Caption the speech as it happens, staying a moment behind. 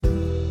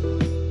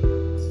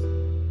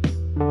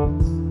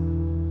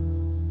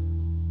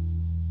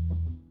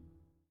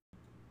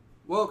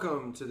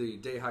Welcome to the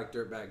Day Hike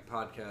Dirtbag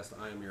Podcast.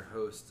 I am your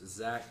host,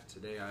 Zach.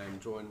 Today I am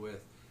joined with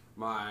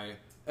my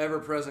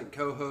ever-present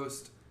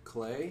co-host,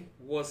 Clay.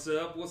 What's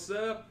up? What's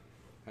up?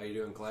 How you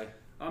doing, Clay?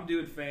 I'm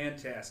doing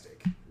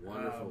fantastic.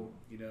 Wonderful.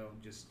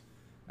 Just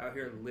out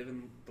here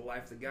living the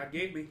life that God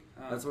gave me.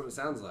 That's what it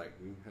sounds like.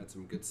 We've had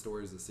some good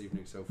stories this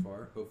evening so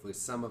far. Hopefully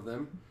some of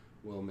them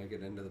will make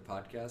it into the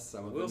podcast.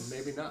 Some of them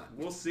maybe not.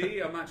 We'll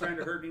see. I'm not trying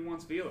to hurt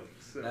anyone's feelings.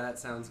 So. That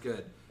sounds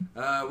good.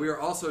 We are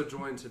also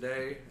joined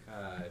today,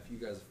 if you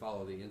guys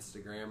follow the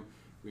Instagram,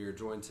 we are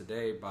joined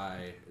today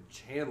by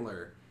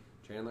Chandler.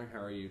 Chandler, how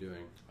are you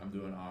doing? I'm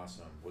doing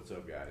awesome. What's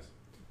up, guys?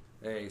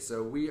 Hey,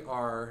 so we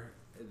are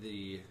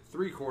the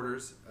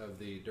 3/4 of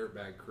the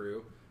Dirtbag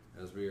crew,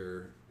 as we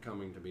are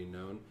coming to be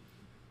known.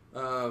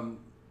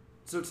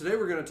 So today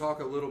we're going to talk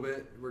a little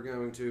bit. We're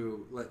going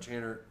to let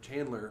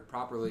Chandler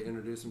properly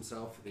introduce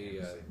himself. Can't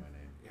say my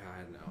name. Yeah,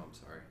 I know. I'm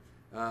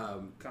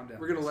sorry. Calm down.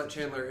 We're going to let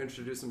Chandler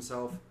introduce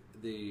himself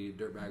the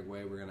Dirtbag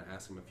way. We're going to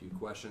ask him a few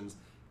questions,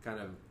 kind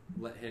of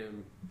let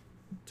him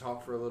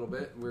talk for a little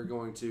bit. We're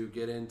going to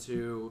get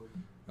into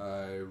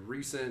a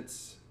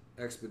recent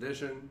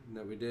expedition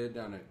that we did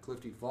down at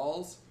Clifty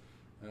Falls.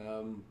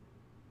 And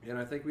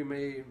I think we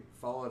may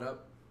follow it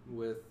up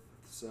with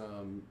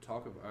some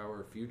talk of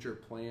our future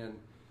plan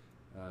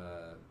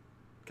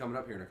coming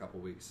up here in a couple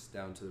weeks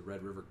down to the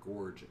Red River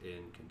Gorge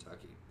in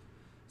Kentucky.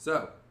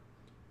 So,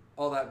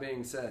 all that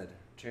being said,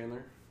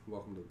 Chandler,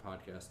 welcome to the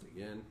podcast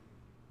again.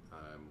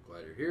 I'm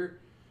glad you're here.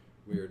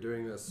 We are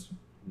doing this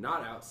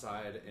not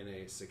outside in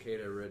a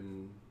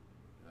cicada-ridden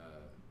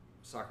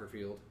soccer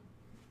field.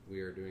 We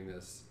are doing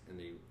this in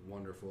the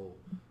wonderful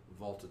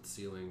vaulted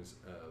ceilings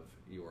of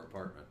your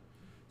apartment.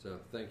 So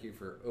thank you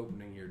for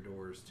opening your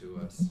doors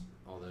to us,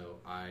 although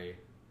I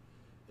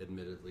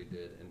admittedly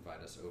did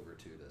invite us over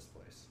to this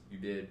place. You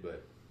did,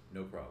 but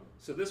no problem.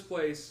 So this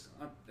place,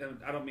 and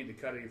I don't mean to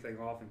cut anything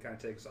off and kind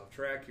of take us off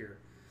track here.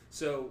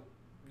 So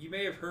you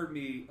may have heard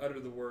me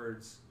utter the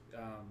words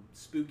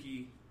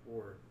spooky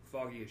or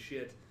foggy as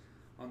shit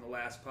on the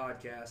last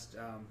podcast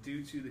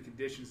due to the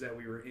conditions that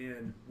we were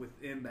in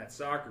within that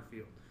soccer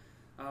field.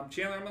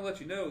 Chandler, I'm going to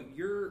let you know,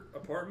 your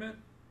apartment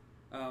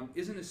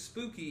isn't as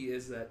spooky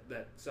as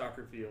that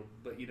soccer field,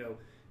 but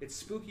it's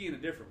spooky in a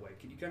different way.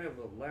 Can you kind of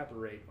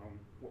elaborate on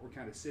what we're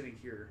kind of sitting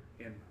here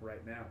in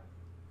right now?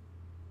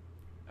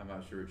 I'm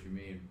not sure what you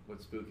mean.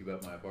 What's spooky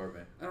about my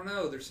apartment? I don't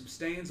know. There's some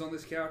stains on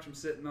this couch I'm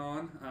sitting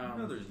on.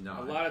 No, there's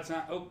not. A lot of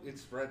time. Oh,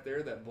 it's right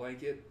there. That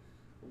blanket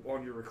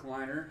on your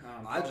recliner.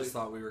 I just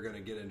thought we were going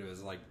to get into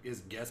his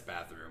guest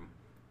bathroom.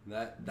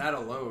 That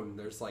alone,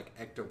 there's like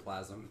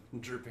ectoplasm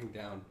dripping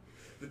down.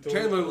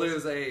 Chandler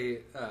lives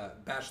a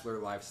bachelor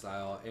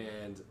lifestyle,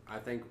 and I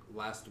think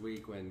last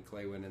week when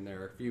Clay went in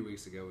there, a few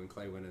weeks ago when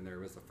Clay went in there,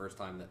 was the first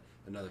time that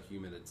another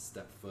human had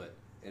stepped foot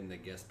in the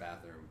guest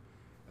bathroom.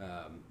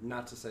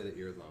 Not to say that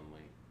you're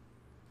lonely.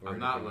 I'm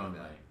not lonely.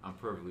 I'm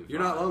perfectly fine.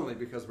 You're not lonely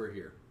because we're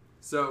here.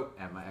 So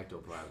at my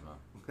ectoplasma.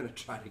 I'm going to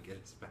try to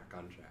get us back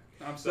on track.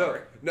 I'm sorry.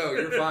 No,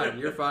 you're fine.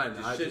 You're fine.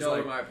 Just shitting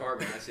over my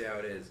apartment. I see how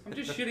it is. I'm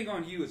just shitting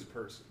on you as a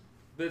person.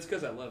 But it's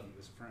because I love you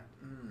as a friend.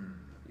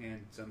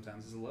 And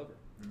sometimes as a lover.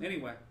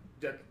 Anyway.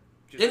 That's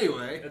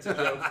a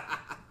joke.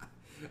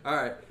 All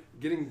right.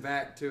 Getting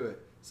back to it.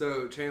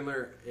 So,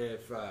 Chandler,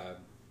 if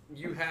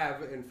you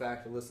have, in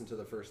fact, listened to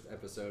the first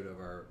episode of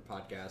our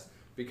podcast,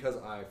 because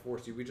I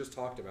forced you, we just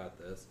talked about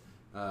this.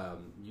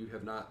 You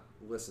have not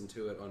listened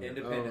to it on your own.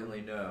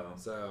 Independently, no.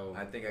 So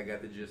I think I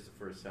got the gist the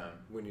first time.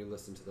 When you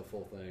listened to the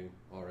full thing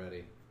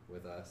already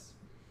with us.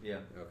 Yeah.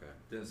 Okay.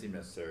 Didn't seem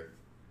necessary.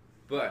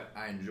 But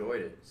I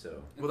enjoyed it,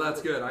 so. Well,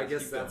 that's good. I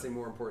guess that's the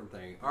more important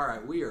thing. All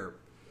right, we are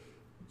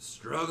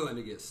struggling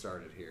to get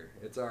started here.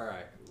 It's all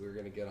right. We're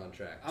going to get on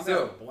track. I'm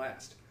having a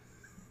blast.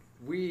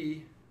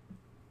 We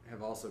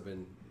have also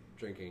been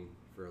drinking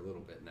for a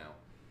little bit now,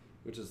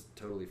 which is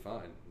totally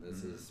fine.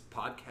 This is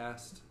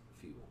podcast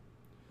fuel.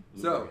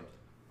 So,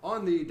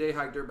 on the Day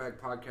Hike Dirtbag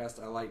podcast,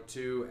 I like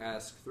to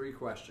ask 3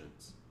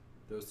 questions.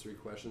 Those 3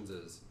 questions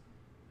is,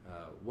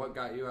 what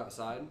got you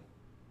outside?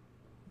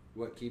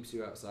 What keeps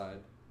you outside?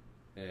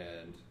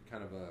 And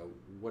kind of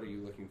what are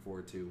you looking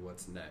forward to?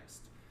 What's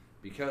next?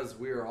 Because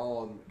we are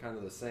all in kind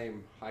of the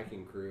same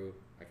hiking crew,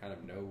 I kind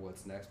of know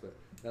what's next, but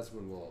that's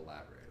when we'll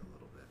elaborate a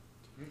little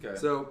bit. Okay.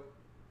 So,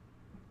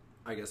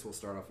 I guess we'll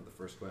start off with the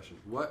first question.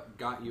 What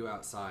got you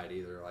outside,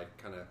 either like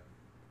kind of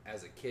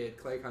as a kid?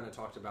 Clay kind of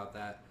talked about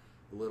that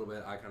a little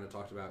bit. I kind of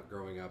talked about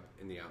growing up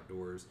in the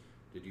outdoors.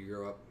 Did you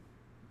grow up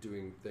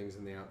doing things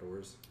in the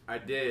outdoors? I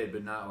did,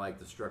 but not like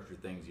the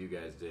structured things you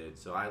guys did.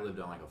 So I lived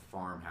on like a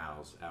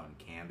farmhouse out in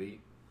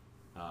Canby,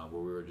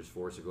 where we were just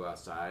forced to go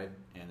outside,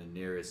 and the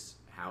nearest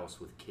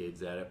house with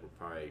kids at it were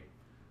probably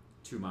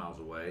 2 miles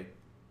away.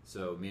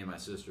 So me and my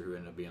sister, who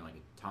ended up being like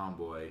a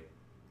tomboy,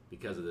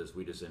 because of this,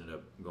 we just ended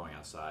up going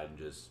outside and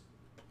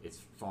it's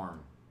farm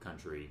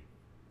country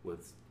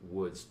with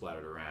wood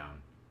splattered around.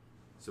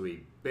 So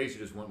we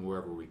basically just went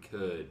wherever we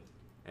could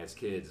as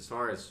kids. As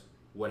far as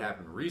what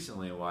happened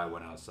recently and why I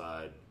went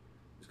outside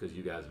was because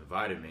you guys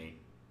invited me.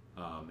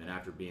 And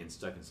after being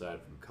stuck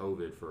inside from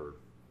COVID for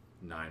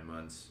 9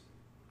 months,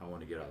 I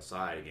wanted to get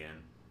outside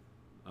again.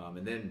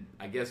 And then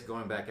I guess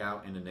going back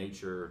out into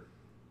nature,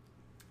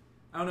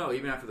 I don't know,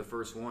 even after the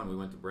first one, we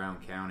went to Brown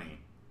County,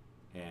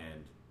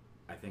 and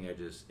I think I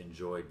just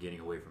enjoyed getting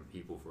away from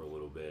people for a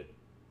little bit,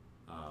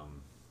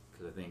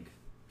 because I think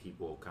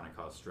people kind of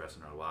cause stress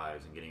in our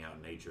lives, and getting out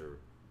in nature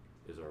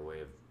is our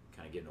way of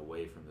kind of getting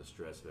away from the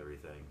stress of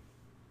everything.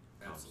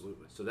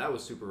 Absolutely. So that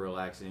was super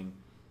relaxing.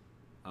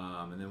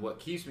 And then what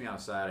keeps me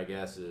outside, I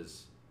guess,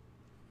 is,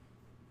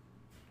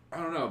 I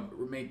don't know,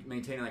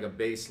 maintaining like a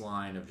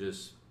baseline of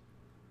just,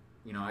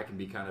 you know, I can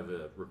be kind of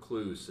a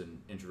recluse and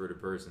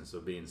introverted person, so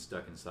being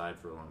stuck inside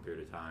for a long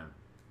period of time,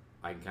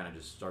 I can kind of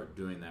just start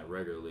doing that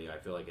regularly. I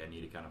feel like I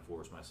need to kind of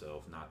force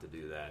myself not to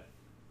do that.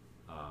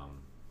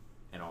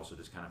 And also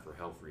just kind of for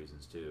health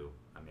reasons too.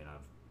 I mean,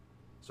 I've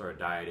started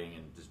dieting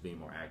and just being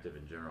more active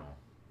in general.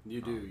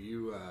 You do.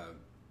 You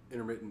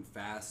intermittent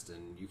fast,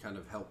 and you kind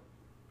of help,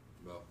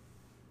 well,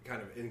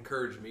 kind of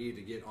encourage me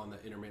to get on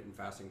the intermittent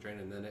fasting train,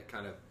 and then it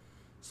kind of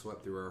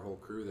swept through our whole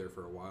crew there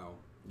for a while.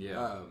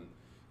 Yeah.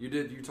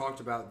 You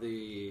talked about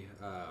the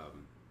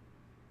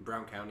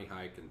Brown County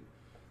hike and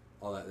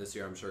all that this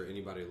year. I'm sure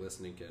anybody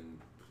listening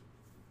can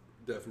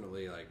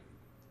definitely like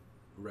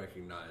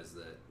recognize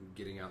that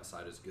getting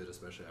outside is good,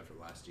 especially after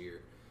last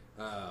year.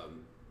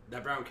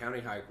 That Brown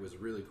County hike was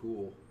really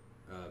cool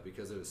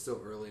because it was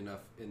still early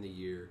enough in the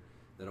year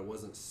that it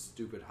wasn't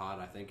stupid hot.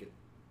 I think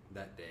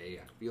that day,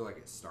 I feel like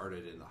it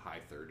started in the high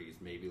 30s,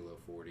 maybe low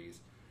 40s.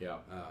 Yeah.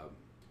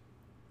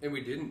 And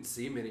we didn't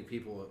see many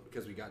people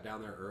because we got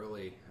down there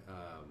early.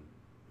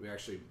 We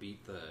actually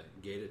beat the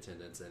gate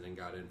attendants and then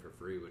got in for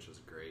free, which was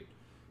great.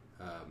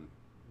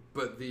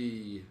 But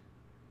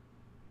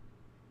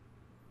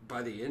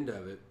by the end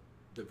of it,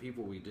 the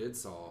people we did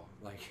saw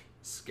like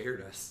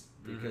scared us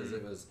because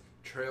it was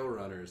trail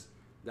runners.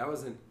 That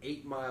was an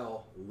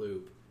 8-mile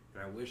loop,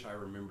 and I wish I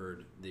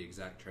remembered the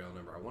exact trail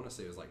number. I want to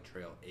say it was like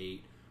Trail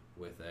 8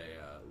 with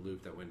a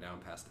loop that went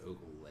down past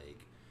Ogle Lake.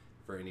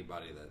 For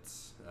anybody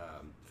that's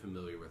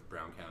familiar with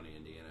Brown County,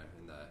 Indiana,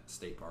 and the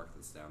state park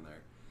that's down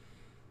there.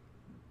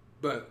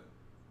 But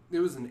it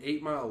was an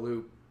 8-mile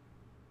loop,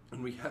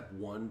 and we had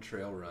one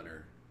trail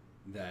runner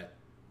that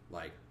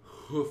like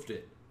hoofed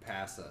it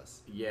past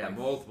us. Yeah, like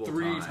multiple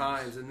three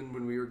times. And then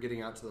when we were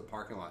getting out to the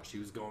parking lot, she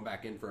was going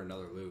back in for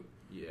another loop.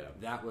 Yeah.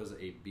 That was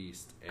a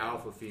beast. And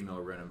Alpha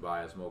female running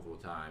by us multiple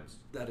times.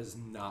 that is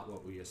not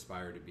what we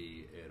aspire to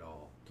be at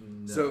all.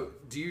 No. So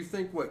do you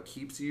think what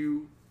keeps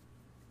you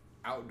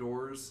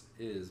outdoors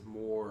is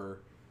more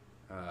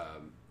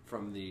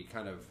from the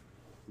kind of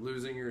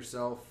losing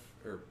yourself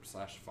or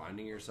 /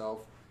 finding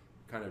yourself,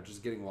 kind of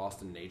just getting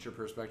lost in nature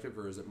perspective,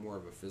 or is it more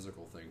of a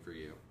physical thing for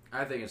you?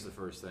 I think it's the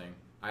first thing.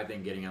 I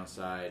think getting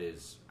outside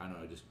is, I don't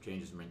know, it just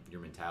changes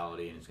your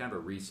mentality, and it's kind of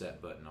a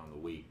reset button on the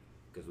week,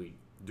 because we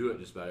do it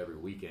just about every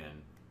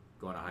weekend,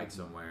 go on a hike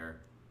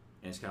somewhere,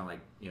 and it's kind of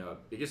like, you know,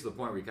 it gets to the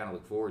point where you kind of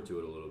look forward to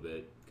it a little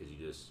bit, because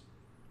you just,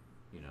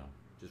 you know,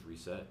 just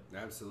reset.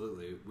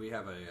 Absolutely. We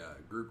have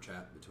a group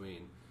chat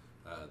between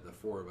the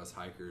four of us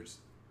hikers,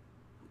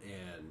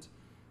 and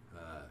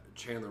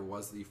Chandler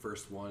was the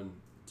first one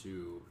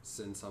to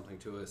send something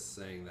to us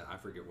saying that, I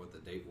forget what the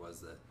date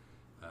was,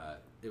 that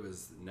it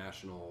was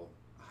National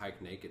Hike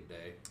Naked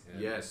Day.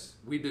 And yes.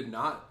 We did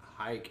not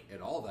hike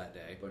at all that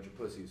day. Bunch of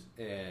pussies.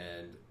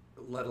 And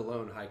let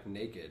alone hike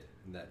naked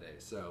that day.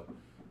 So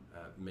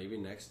maybe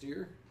next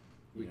year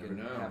we can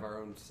have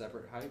our own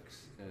separate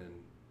hikes,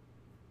 and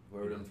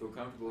whoever doesn't feel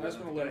comfortable, I just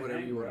want to let it whatever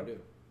hang, you bro. want to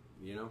do.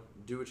 You know,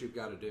 do what you've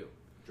got to do.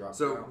 drop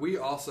So down. we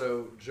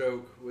also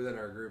joke within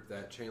our group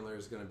that Chandler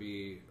is going to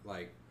be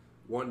like,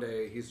 one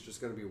day he's just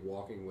going to be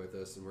walking with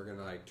us, and we're going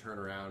to like turn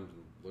around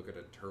and look at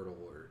a turtle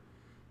or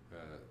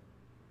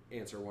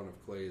answer one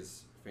of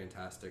Clay's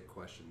fantastic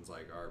questions,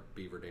 like, are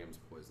beaver dams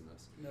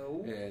poisonous?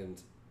 No.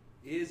 And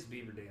Is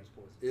beaver dams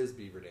poisonous? is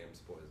beaver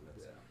dams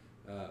poisonous?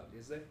 Yeah.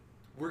 Is they?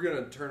 We're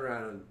going to turn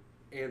around and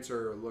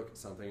answer or look at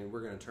something, and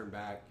we're going to turn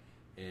back,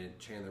 and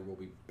Chandler will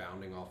be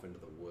bounding off into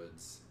the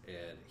woods,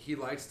 and he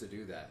likes to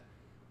do that.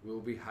 We'll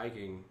be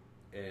hiking,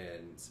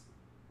 and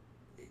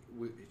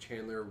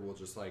Chandler will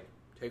just like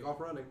take off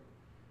running,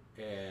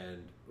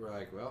 and we're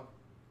like, well,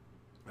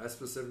 I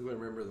specifically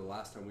remember the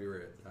last time we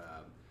were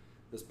at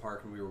this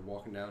park, and we were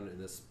walking down, and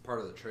this part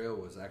of the trail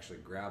was actually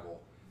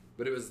gravel,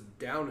 but it was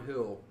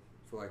downhill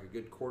for like a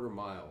good quarter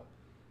mile,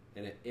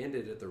 and it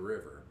ended at the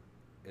river,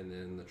 and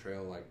then the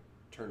trail like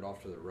turned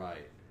off to the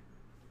right.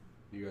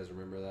 You guys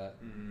remember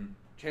that? Mm-hmm.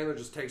 Chandler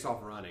just takes off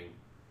running,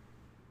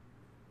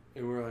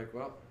 and we're like,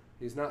 well,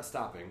 he's not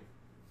stopping.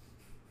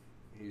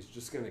 He's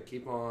just going to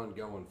keep on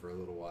going for a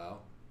little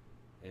while,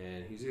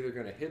 and he's either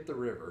going to hit the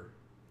river,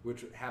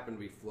 which happened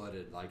to be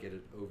flooded, like it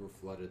had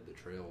over-flooded the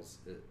trails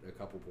at a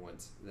couple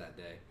points that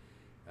day.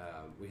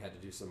 We had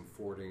to do some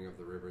fording of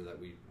the river that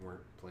we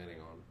weren't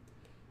planning on.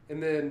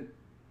 And then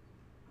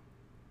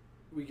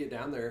we get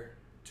down there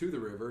to the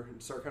river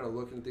and start kind of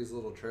looking at these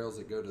little trails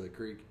that go to the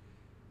creek,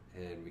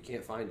 and we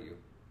can't find you.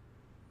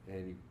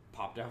 And you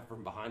popped out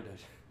from behind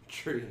a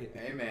tree.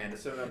 Hey man,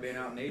 something about being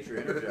out in nature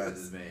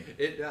energizes me.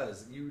 It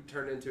does. You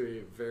turn into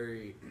a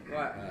very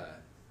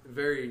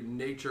very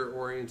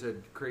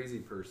nature-oriented, crazy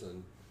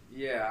person.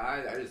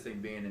 Yeah, I just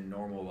think being in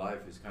normal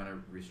life is kind of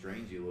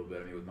restrains you a little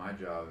bit. I mean, with my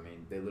job, I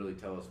mean, they literally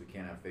tell us we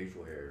can't have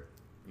facial hair.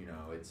 You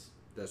know,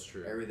 that's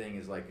true. Everything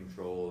is like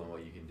control and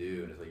what you can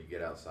do, and it's like you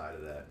get outside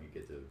of that and you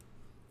get to,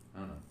 I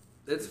don't know.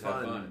 It's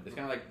fun. It's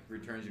kind of like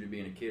returns you to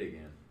being a kid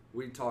again.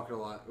 We talked a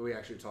lot. We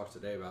actually talked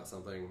today about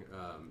something.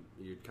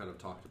 You kind of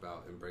talked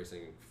about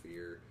embracing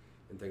fear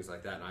and things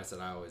like that, and I said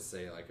I always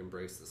say like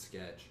embrace the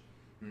sketch.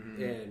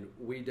 Mm-hmm. And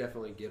we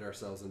definitely get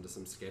ourselves into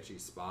some sketchy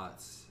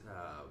spots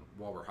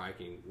while we're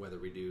hiking, whether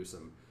we do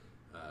some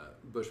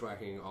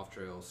bushwhacking,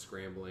 off-trail,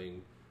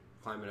 scrambling,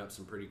 climbing up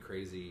some pretty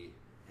crazy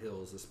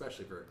hills,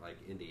 especially for like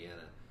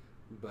Indiana.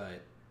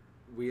 But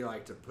we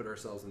like to put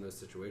ourselves in those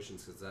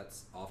situations because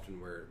that's often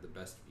where the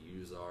best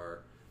views are.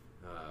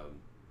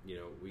 You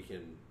know,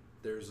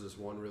 there's this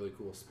one really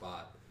cool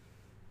spot,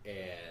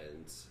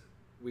 and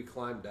we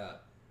climbed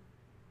up.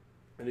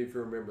 And if you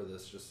remember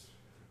this,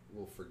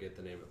 we'll forget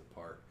the name of the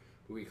park.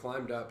 But we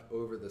climbed up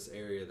over this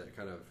area that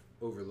kind of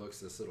overlooks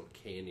this little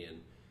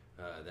canyon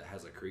that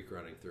has a creek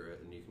running through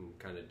it, and you can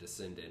kind of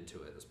descend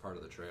into it as part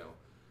of the trail.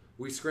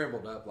 We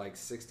scrambled up like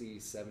 60,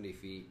 70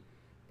 feet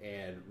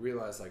and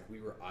realized like we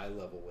were eye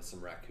level with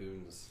some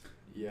raccoons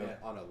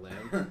on a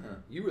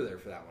limb. You were there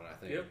for that one, I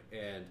think. Yep.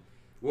 And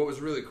what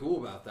was really cool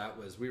about that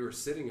was we were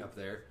sitting up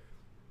there,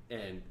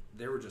 and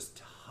there were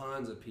just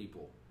tons of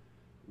people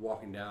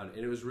walking down,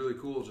 and it was really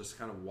cool just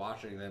kind of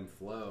watching them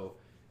flow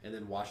and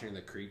then watching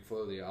the creek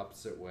flow the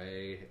opposite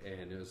way,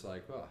 and it was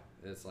like, oh,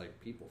 it's like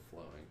people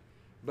flowing.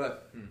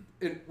 But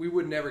we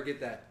would never get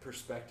that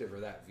perspective or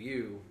that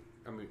view.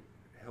 I mean,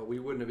 hell, we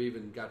wouldn't have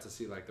even got to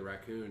see like the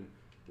raccoon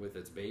with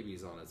its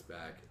babies on its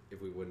back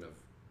if we wouldn't have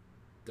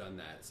done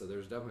that. So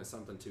there's definitely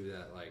something to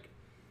that, like,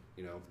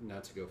 you know,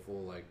 not to go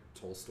full like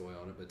Tolstoy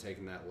on it, but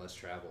taking that less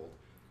traveled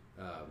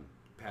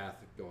path,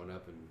 going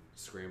up and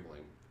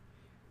scrambling.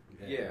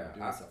 And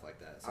doing stuff like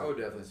that. So, I would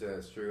definitely say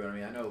that's true. I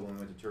mean, I know when we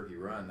went to Turkey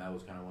Run, that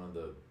was kind of one of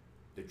the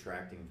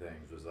detracting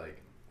things. Was like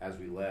as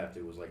we left,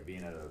 it was like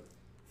being at a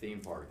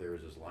theme park. There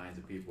was just lines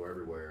of people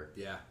everywhere.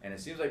 Yeah. And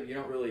it seems like you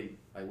don't really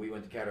like. We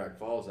went to Cataract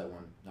Falls that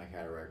one, not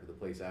Cataract, but the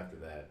place after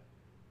that.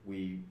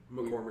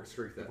 McCormick's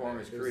Creek.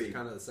 McCormick's Creek. It's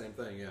kind of the same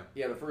thing. Yeah.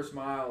 Yeah. The first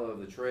mile of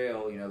the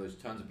trail, you know, there's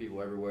tons of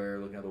people everywhere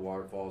looking at the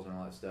waterfalls and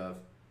all that stuff.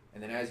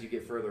 And then as you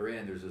get further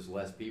in, there's just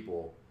less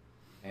people.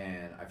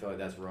 And I feel like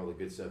that's where all the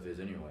good stuff is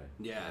anyway.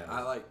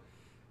 Yeah,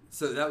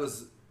 so that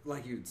was,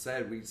 like you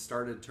said, we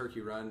started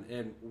Turkey Run,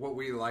 and what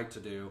we like to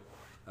do,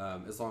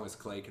 as long as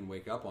Clay can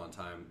wake up on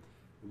time,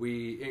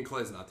 and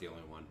Clay's not the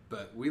only one,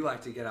 but we like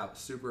to get out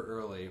super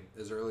early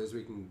as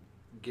we can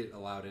get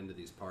allowed into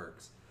these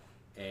parks,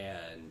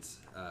 and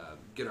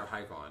get our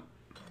hike on,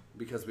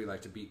 because we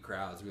like to beat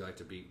crowds, we like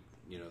to beat,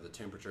 you know, the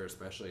temperature,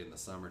 especially in the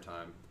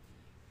summertime.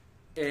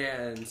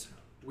 And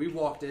we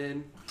walked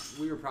in,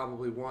 we were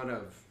probably one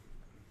of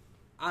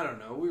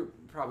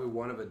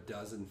a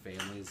dozen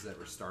families that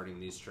were starting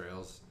these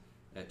trails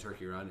at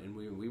Turkey Run, and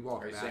we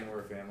walked back. Are you saying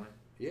we're a family?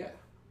 Yeah.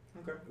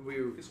 Okay.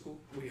 It's cool.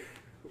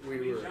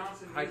 We were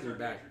hiking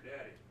back.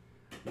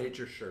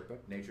 Nature Sherpa.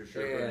 Nature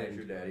Sherpa,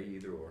 Nature Daddy,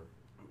 either or.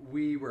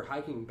 We were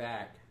hiking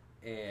back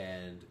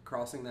and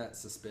crossing that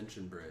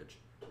suspension bridge.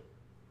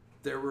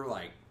 There were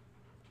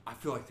I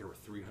feel like there were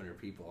 300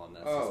 people on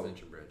that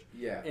suspension bridge.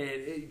 Yeah. And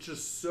it's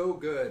just so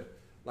good.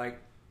 Like,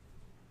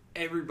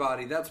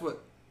 everybody, that's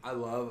what I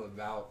love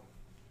about,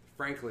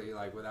 frankly,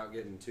 like, without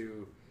getting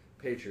too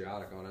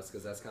patriotic on us,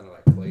 because that's kind of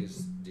like Clay's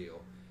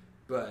deal.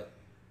 But,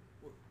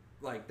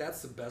 like,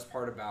 that's the best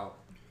part about,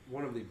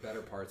 one of the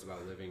better parts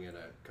about living in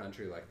a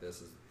country like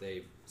this is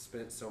they've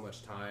spent so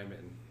much time,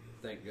 and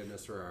thank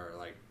goodness for our,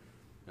 like,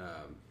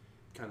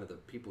 kind of the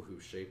people who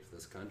shaped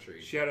this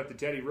country. Shout out to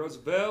Teddy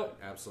Roosevelt.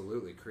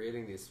 Absolutely.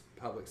 Creating these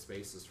public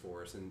spaces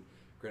for us. And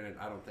granted,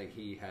 I don't think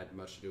he had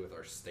much to do with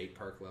our state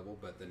park level,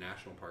 but the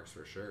national parks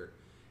for sure.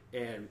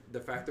 And the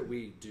fact that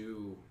we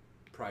do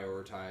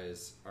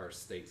prioritize our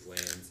state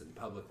lands and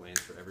public lands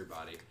for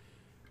everybody,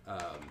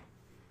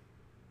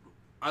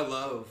 I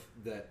love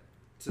that,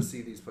 to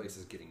see these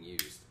places getting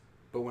used.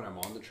 But when I'm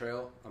on the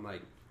trail, I'm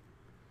like,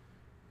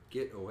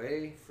 get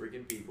away.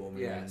 Freaking people,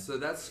 man. Yeah, so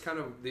that's kind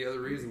of the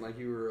other reason, like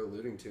you were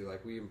alluding to,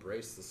 like we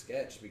embrace the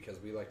sketch because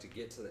we like to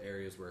get to the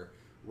areas where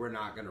we're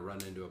not going to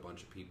run into a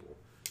bunch of people.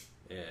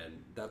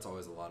 And that's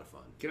always a lot of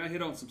fun. Can I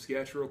hit on some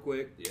sketch real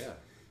quick? Yeah.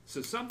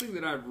 So something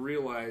that I've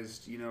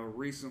realized,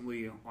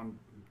 recently on,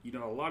 a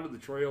lot of the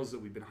trails that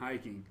we've been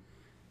hiking,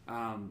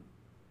 and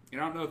I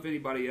don't know if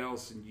anybody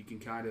else, and you can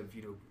kind of,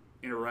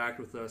 interact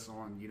with us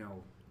on,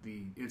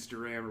 the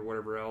Instagram or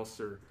whatever else,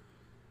 or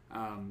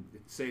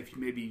say if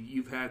maybe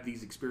you've had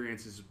these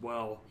experiences as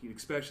well,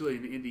 especially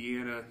in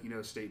Indiana,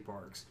 state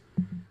parks.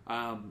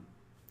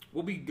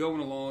 We'll be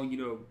going along,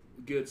 a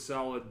good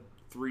solid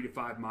 3 to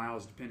 5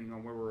 miles depending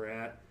on where we're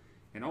at.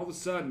 And all of a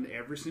sudden,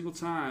 every single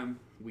time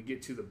we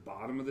get to the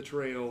bottom of the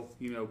trail,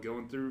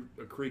 going through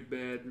a creek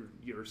bed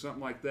or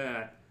something like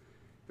that,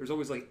 there's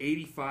always like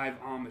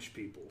 85 Amish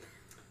people.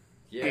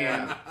 Yeah,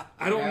 and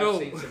I don't know.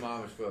 I've seen some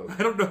Amish folks.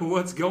 I don't know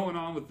what's going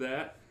on with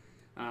that,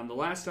 The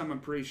last time, I'm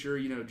pretty sure,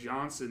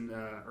 Johnson,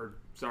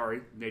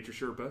 Nature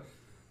Sherpa,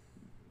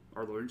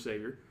 our Lord and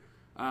Savior,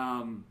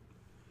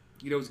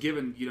 was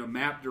given,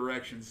 map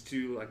directions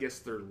to, I guess,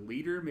 their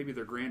leader, maybe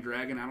their Grand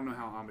Dragon. I don't know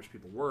how Amish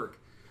people work.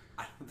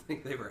 I don't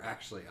think they were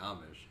actually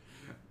Amish.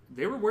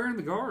 They were wearing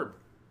the garb.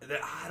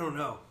 I don't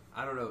know.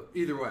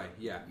 Either way,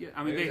 yeah.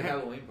 I mean, Maybe they had a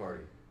Halloween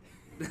party.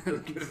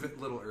 Could have been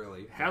a little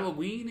early.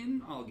 Halloween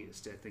in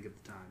August, I think, at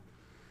the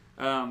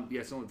time.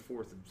 It's only the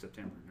 4th of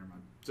September. Never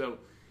mind. So,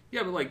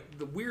 yeah, but like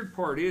the weird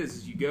part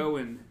is you go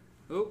and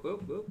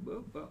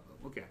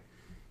okay,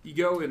 you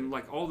go and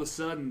like all of a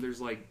sudden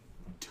there's like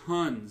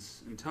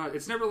tons and tons.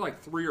 It's never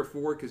like 3 or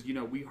 4 because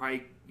we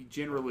hike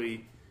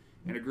generally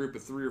in a group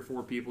of 3 or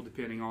 4 people,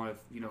 depending on if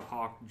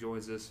Hawk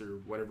joins us or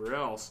whatever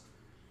else.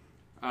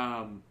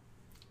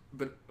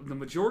 But the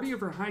majority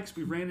of our hikes,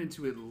 we ran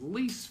into at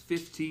least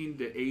 15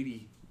 to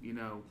 80,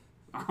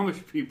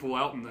 Amish people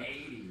out in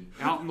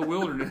the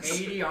wilderness.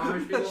 80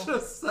 Amish people? That's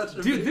just such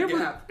a big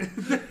gap.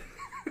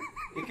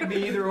 It could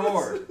be either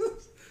or.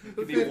 It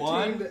could be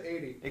 1 to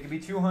 80. It could be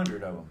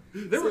 200 of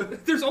them.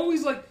 There's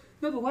always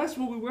the last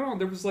one we went on,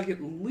 there was like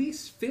at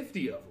least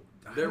 50 of them.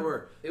 There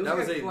were. It was that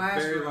like was a a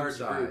classroom very large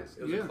size. group.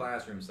 It was a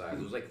classroom size.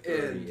 It was like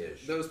 30-ish.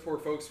 And those poor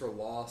folks were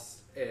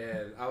lost,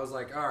 and I was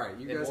like, all right,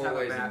 you guys more have a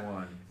ways map. than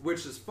one.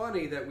 Which is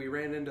funny that we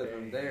ran into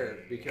them there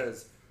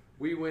because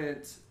we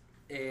went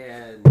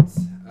and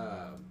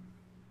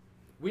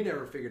we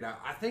never figured out.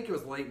 I think it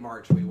was late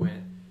March we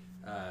went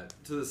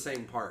to the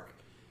same park,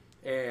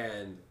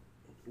 and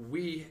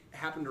we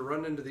happened to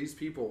run into these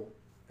people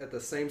at the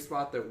same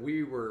spot that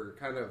we were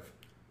kind of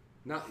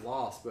not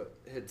lost, but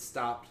had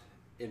stopped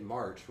in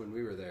March when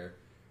we were there.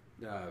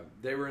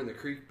 They were in the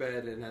creek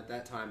bed, and at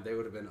that time they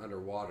would have been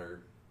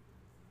underwater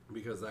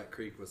because that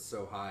creek was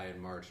so high in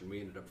March, and we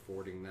ended up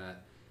fording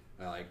that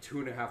like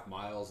 2.5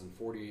 miles in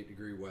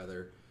 48-degree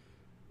weather,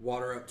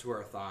 water up to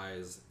our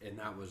thighs, and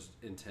that was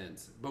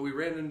intense. But we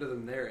ran into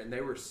them there, and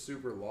they were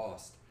super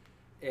lost.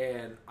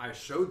 And I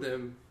showed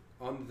them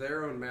on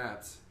their own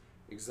maps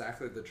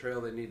exactly the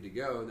trail they need to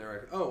go, and they're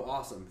like, oh,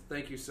 awesome,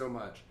 thank you so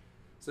much.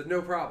 I said,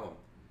 no problem.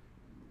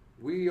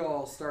 We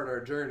all start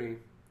our journey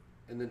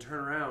and then turn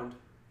around,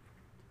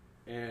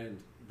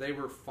 and they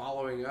were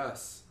following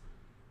us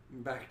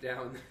back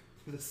down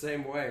the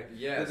same way.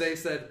 Yes. They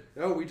said,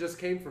 oh, we just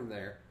came from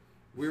there.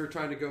 We were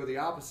trying to go the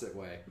opposite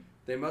way.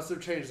 They must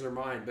have changed their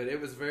mind, but it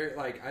was very,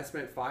 I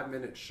spent 5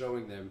 minutes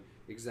showing them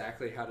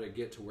exactly how to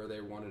get to where they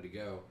wanted to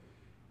go.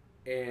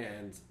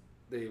 And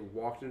they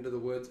walked into the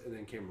woods and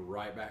then came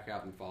right back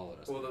out and followed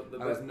us. Well,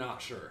 I was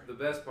not sure. The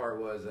best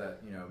part was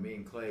that, me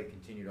and Clay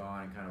continued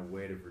on and kind of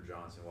waited for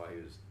Johnson while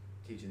he was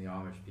teaching the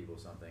Amish people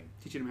something.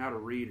 Teaching them how to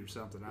read or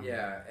something.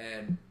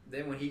 And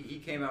then when he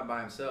came out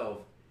by himself,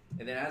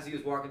 and then as he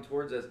was walking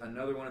towards us,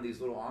 another one of these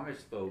little Amish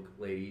folk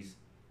ladies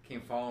came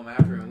following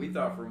after him. And we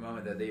thought for a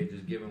moment that they had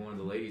just given one of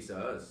the ladies to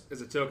us.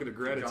 As a token of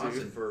gratitude.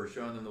 Johnson for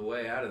showing them the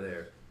way out of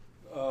there.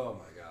 Oh,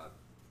 my God.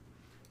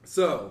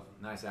 So.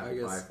 Nice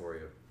apple pie for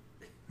you.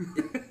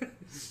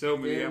 So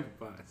many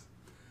apple pies.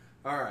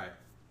 All right.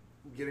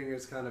 Getting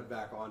us kind of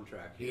back on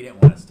track. He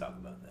didn't want us to talk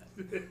about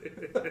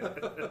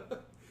that.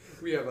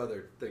 We have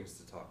other things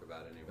to talk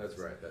about anyway. That's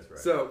right.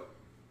 So,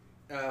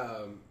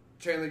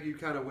 Chandler, you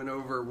kind of went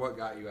over what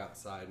got you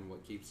outside and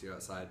what keeps you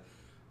outside.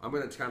 I'm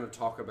going to kind of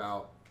talk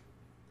about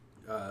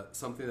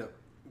something that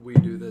we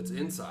do that's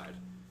inside.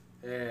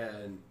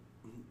 And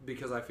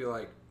because I feel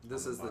like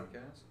this is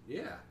podcast?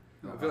 Yeah.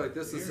 I feel like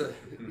this is a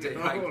Day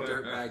Hike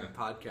Dirtbag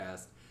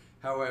podcast.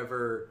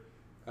 However,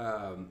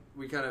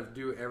 we kind of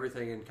do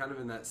everything and kind of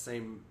in that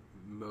same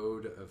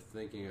mode of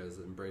thinking as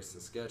Embrace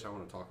the Sketch. I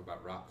want to talk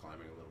about rock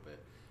climbing a little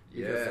bit.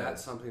 Because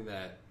that's something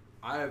that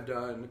I have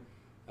done,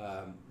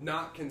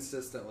 not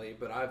consistently,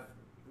 but I've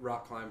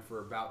rock climbed for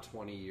about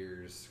 20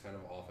 years, kind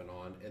of off and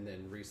on. And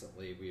then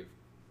recently we've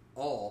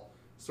all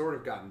sort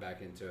of gotten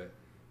back into it,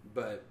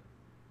 but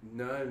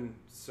none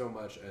so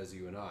much as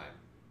you and I.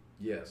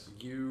 Yes.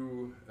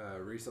 You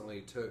recently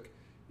took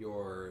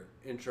your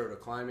intro to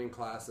climbing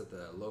class at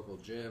the local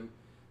gym.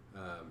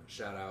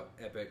 Shout out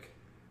Epic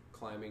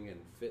Climbing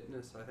and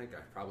Fitness. I think I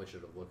probably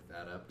should have looked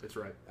that up. That's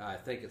right. I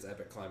think it's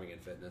Epic Climbing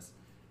and Fitness.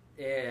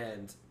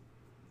 And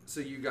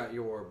so you got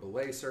your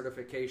belay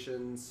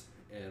certifications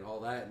and all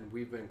that, and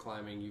we've been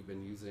climbing. You've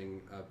been using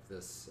up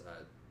this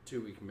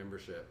 2-week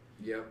membership.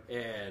 Yep.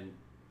 And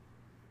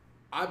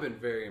I've been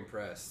very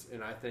impressed,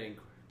 and I think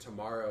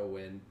tomorrow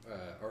when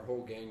our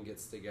whole gang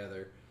gets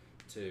together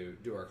to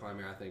do our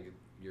climbing, I think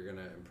you're going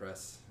to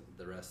impress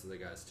the rest of the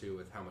guys too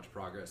with how much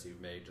progress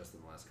you've made just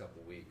in the last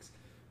couple of weeks,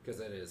 because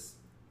it is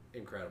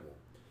incredible.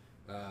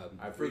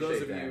 I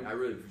appreciate that. I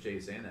really appreciate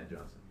you saying that,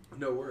 Johnson.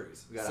 No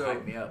worries. You got to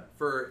hype me up.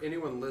 For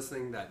anyone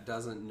listening that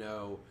doesn't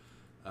know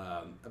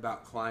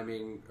about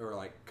climbing or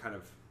like kind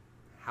of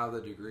how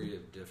the degree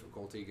of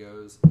difficulty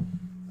goes,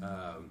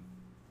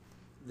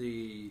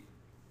 the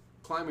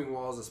climbing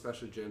walls,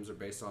 especially gyms, are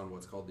based on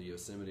what's called the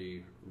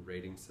Yosemite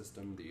rating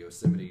system, the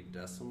Yosemite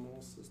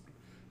decimal system.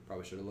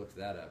 Probably should have looked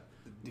that up.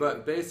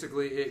 But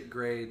basically, it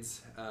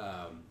grades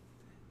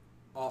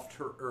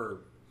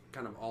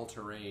kind of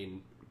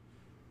all-terrain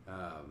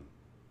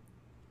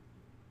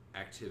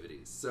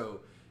activities.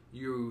 So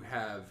you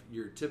have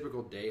your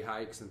typical day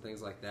hikes and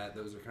things like that.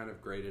 Those are kind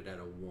of graded at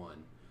a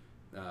 1.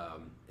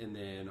 And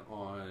then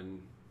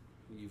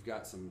you've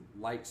got some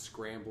light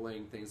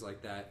scrambling, things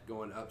like that,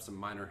 going up some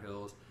minor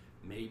hills.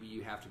 Maybe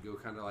you have to go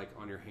kind of like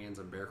on your hands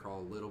and bear crawl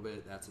a little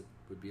bit.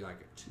 Would be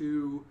like a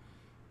 2.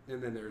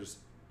 And then there's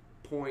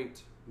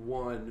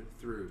 0.1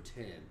 through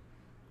 10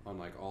 on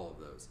like all of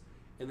those.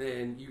 And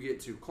then you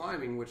get to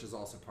climbing, which is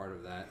also part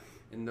of that.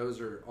 And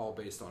those are all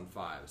based on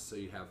 5s. So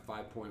you have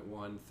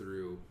 5.1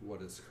 through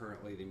what is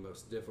currently the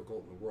most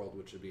difficult in the world,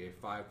 which would be a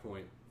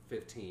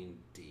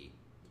 5.15D.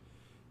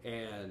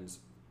 And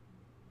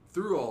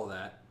through all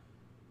that,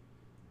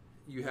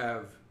 you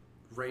have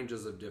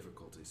ranges of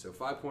difficulty. So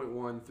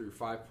 5.1 through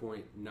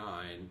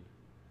 5.9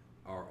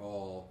 are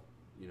all,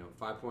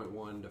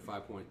 5.1 to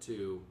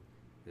 5.2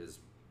 is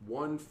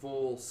one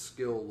full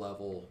skill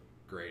level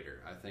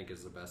grader, I think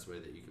is the best way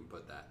that you can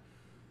put that.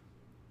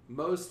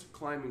 Most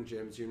climbing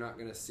gyms, you're not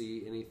going to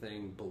see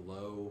anything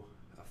below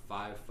a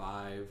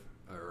 5.5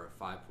 or a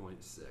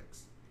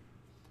 5.6.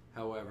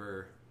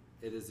 However,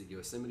 it is a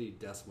Yosemite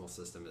decimal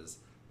system, as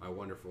my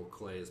wonderful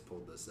Clay has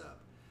pulled this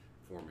up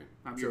for me.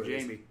 I'm your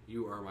Jamie.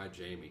 You are my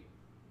Jamie.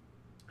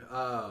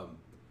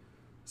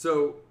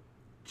 So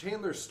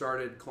Chandler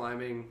started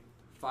climbing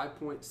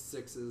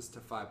 5.6s to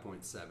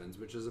 5.7s,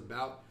 which is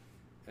about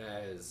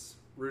as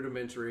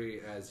rudimentary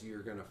as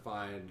you're going to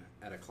find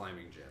at a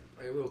climbing gym.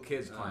 Like little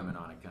kids climbing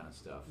on it kind of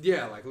stuff.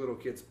 Yeah, like little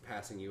kids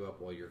passing you up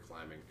while you're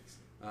climbing.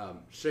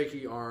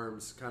 Shaky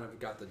arms, kind of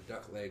got the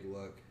duck leg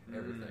look,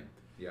 everything.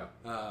 Yeah.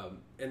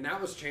 And that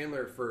was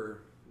Chandler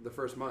for the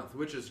first month,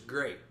 which is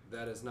great.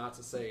 That is not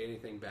to say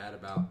anything bad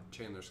about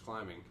Chandler's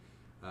climbing.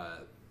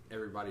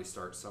 Everybody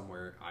starts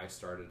somewhere. I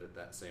started at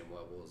that same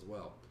level as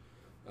well.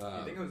 Do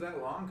you think it was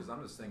that long? Because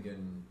I'm just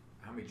thinking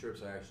how many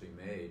trips I actually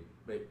made.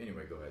 But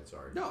anyway, go ahead.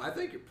 Sorry. No, I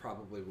think it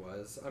probably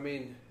was. I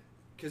mean,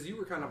 because you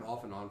were kind of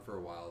off and on for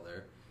a while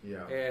there.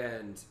 Yeah.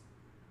 And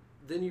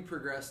then you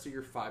progressed to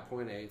your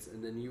 5.8s,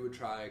 and then you would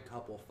try a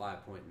couple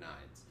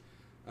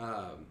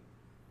 5.9s.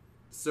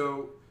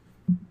 So,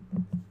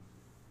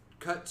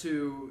 cut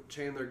to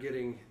Chandler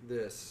getting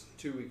this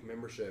 2-week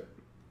membership,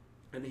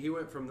 and he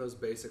went from those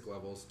basic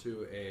levels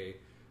to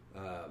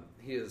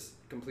he has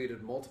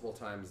completed multiple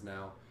times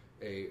now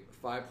a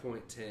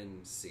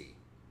 5.10C,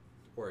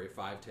 or a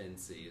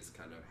 510C is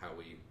kind of how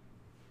we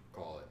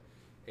call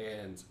it.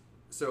 And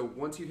so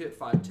once you hit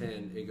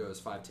 510, it goes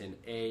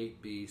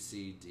 510A, B,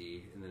 C,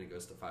 D, and then it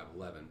goes to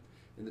 511.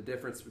 And the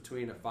difference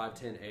between a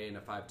 510A and a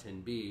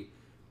 510B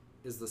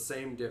is the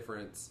same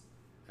difference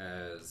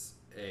as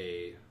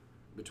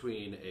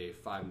between a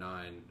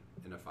 5.9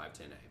 and a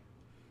 5.10A.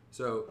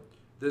 So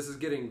this is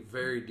getting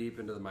very deep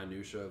into the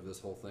minutia of this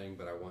whole thing,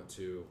 but I want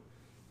to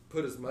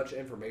put as much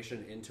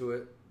information into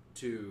it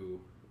to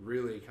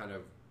really kind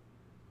of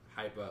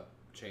hype up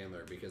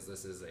Chandler, because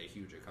this is a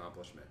huge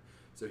accomplishment.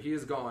 So he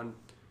has gone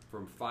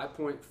from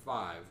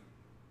 5.5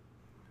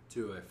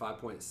 to a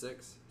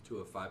 5.6 to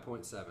a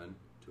 5.7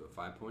 to a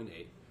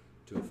 5.8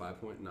 to a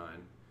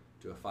 5.9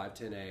 to a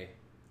 510A,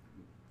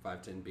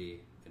 510B,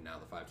 and now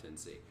the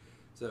 510C.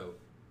 So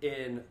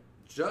in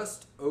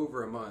just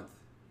over a month,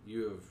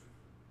 you have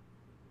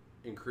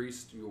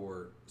increased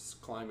your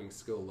climbing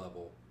skill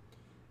level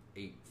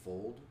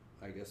 8-fold,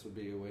 I guess would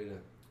be a way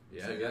to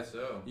I guess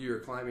so. You're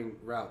climbing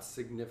routes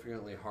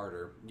significantly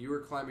harder. You are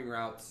climbing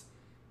routes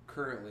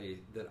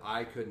currently that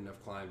I couldn't have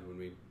climbed when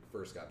we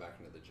first got back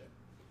into the gym,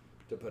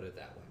 to put it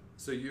that way.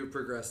 So you've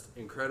progressed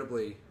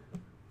incredibly,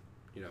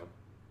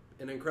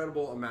 an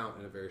incredible amount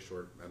in a very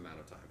short amount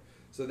of time.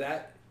 So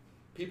that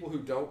people who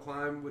don't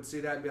climb would see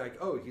that and be like,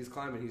 oh, he's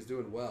climbing, he's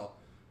doing well.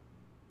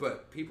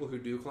 But people who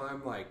do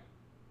climb,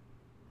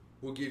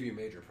 we'll give you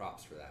major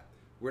props for that.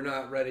 We're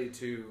not ready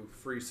to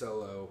free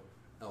solo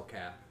El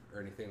Cap or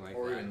anything like that.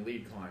 Or even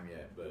lead climb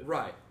yet. But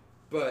Right.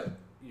 But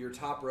you're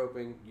top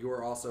roping,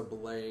 you're also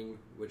belaying,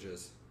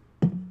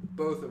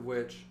 both of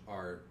which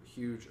are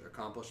huge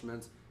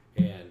accomplishments,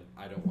 and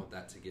I don't want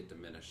that to get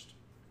diminished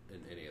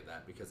in any of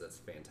that, because that's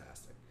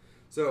fantastic.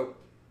 So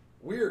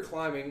we are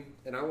climbing,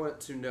 and I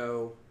want to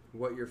know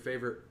what your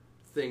favorite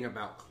thing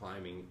about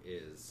climbing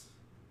is.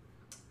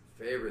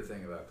 Favorite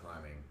thing about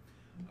climbing?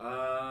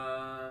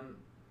 I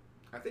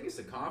think it's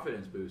the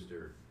confidence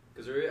booster.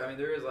 Because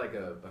there is like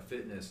a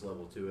fitness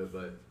level to it,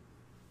 but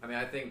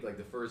I think like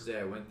the first day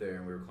I went there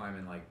and we were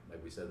climbing like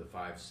we said, the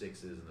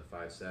 5.6s and the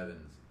 5.7s,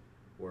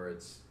 where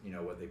it's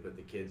what they put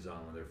the kids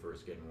on when they're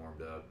first getting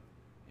warmed up,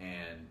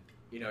 and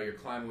you're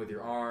climbing with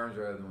your arms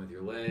rather than with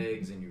your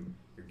legs, and you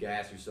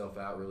gas yourself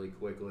out really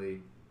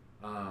quickly.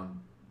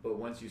 But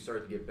once you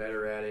start to get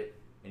better at it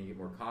and you get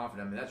more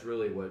confident, that's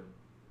really what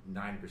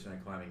 90%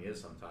 of climbing is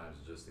sometimes,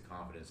 is just the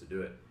confidence to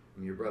do it.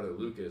 Your brother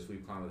Lucas,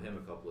 we've climbed with him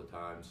a couple of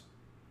times,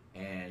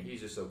 and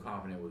he's just so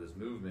confident with his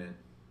movement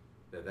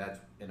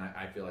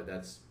I feel like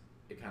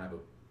it kind of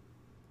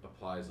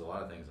applies to a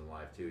lot of things in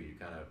life too.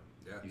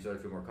 You start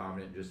to feel more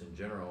confident just in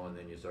general, and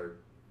then you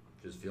start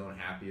just feeling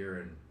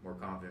happier and more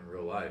confident in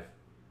real life.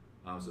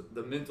 So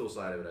the mental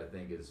side of it, I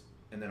think, is,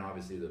 and then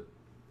obviously the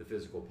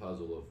physical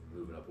puzzle of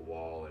moving up a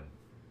wall. And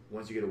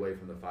once you get away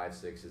from the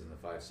 5.6s and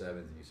the 5.7s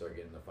and you start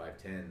getting the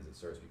 5.10s, it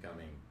starts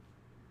becoming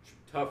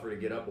tougher to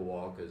get up a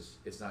wall, because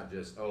it's not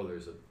just, oh,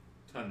 there's a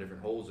ton of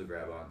different holes to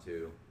grab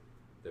onto.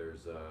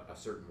 There's a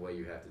certain way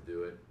you have to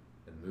do it,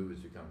 and the moves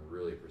become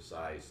really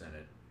precise, and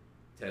it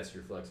tests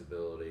your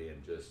flexibility,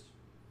 and just,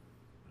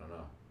 I don't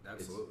know.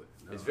 Absolutely.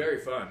 It's very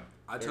fun.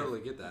 I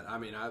totally get that. I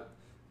mean,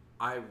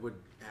 I would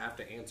have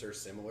to answer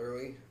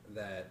similarly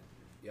that,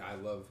 yeah, I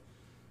love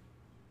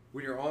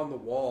when you're on the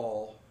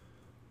wall,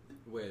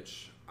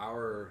 which I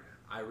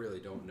really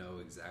don't know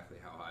exactly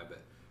how high,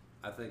 but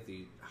I think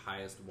the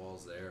highest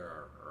walls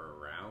there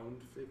are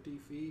around 50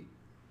 feet.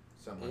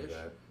 Something like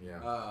that,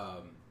 yeah.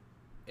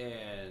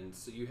 And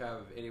so you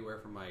have anywhere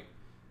from like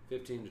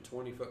 15 to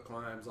 20 foot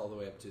climbs all the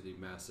way up to the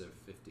massive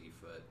 50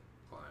 foot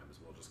climbs.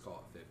 We'll just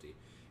call it 50.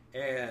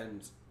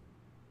 And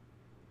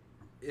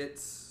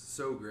it's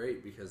so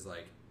great because,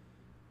 like,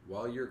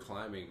 while you're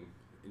climbing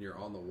and you're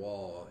on the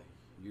wall,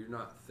 you're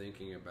not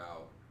thinking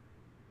about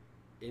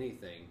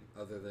anything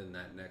other than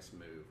that next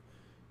move.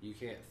 You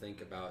can't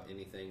think about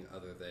anything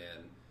other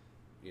than,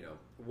 you know,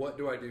 what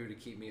do I do to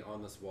keep me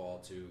on this wall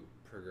to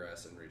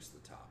progress and reach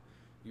the top?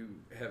 You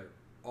have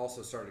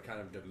also started kind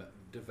of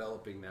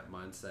developing that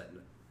mindset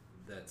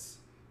that's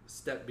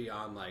step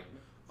beyond, like,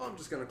 oh, I'm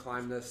just going to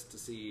climb this to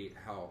see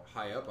how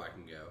high up I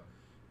can go,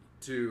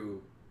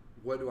 to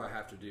what do I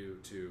have to do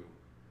to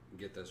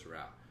get this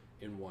route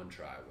in one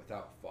try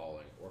without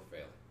falling or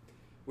failing,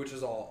 which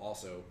is all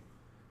also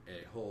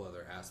a whole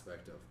other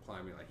aspect of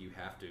climbing. Like, you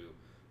have to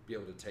be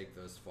able to take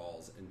those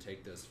falls and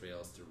take those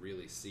fails to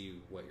really see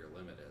what your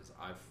limit is.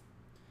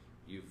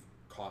 You've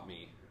caught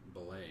me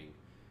belaying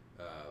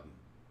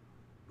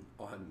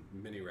on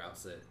many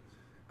routes that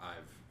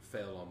I've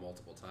failed on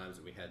multiple times,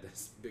 and we had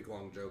this big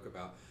long joke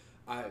about,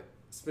 I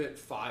spent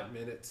 5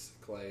 minutes,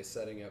 Clay,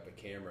 setting up a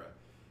camera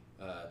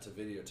to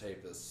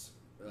videotape this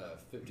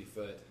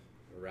 50-foot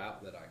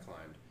route that I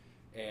climbed,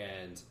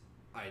 and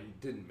I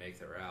didn't make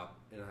the route,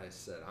 and I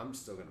said, I'm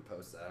still going to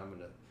post that. I'm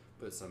going to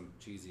put some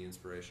cheesy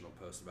inspirational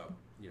post about,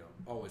 you know,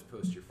 always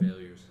post your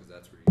failures, because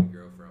that's where you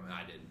grow from. And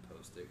I didn't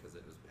post it because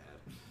it was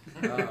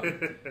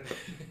bad.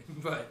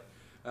 But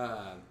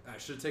I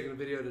should have taken a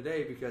video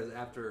today, because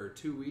after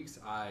 2 weeks,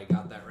 I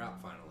got that route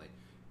finally,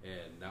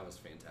 and that was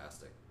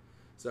fantastic.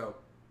 So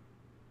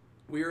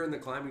we are in the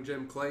climbing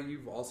gym. Clay,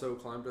 you've also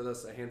climbed with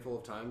us a handful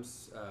of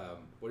times.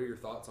 What are your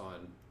thoughts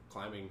on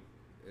climbing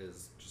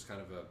as just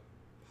kind of a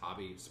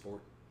hobby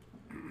sport?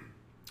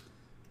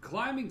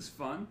 Climbing's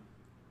fun.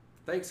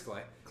 Thanks,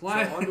 Clay. So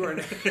on to our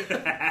next.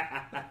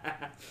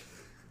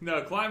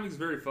 No, climbing's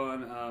very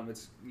fun.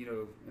 It's, you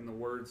know, in the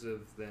words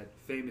of that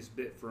famous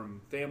bit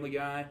from Family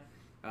Guy,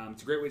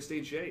 it's a great way to stay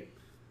in shape.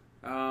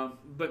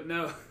 But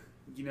no,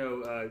 you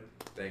know,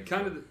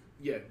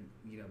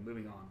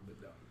 moving on. But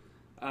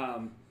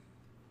no.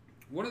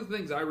 One of the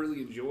things I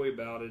really enjoy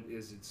about it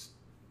is it's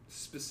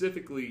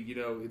specifically, you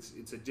know,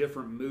 it's a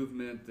different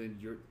movement than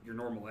your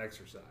normal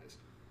exercise.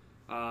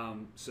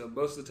 So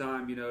most of the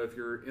time, you know, if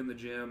you're in the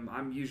gym,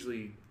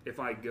 if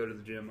I go to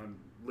the gym, I'm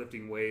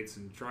lifting weights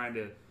and trying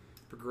to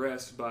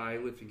progress by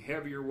lifting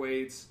heavier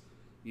weights,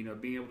 you know,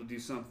 being able to do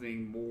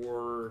something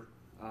more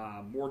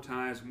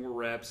times, more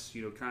reps,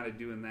 you know, kind of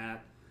doing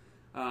that.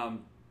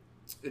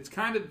 It's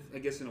kind of, I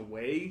guess, in a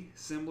way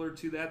similar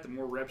to that. The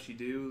more reps you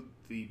do,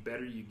 the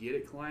better you get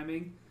at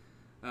climbing.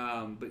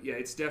 But yeah,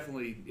 it's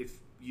definitely, if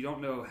you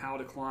don't know how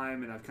to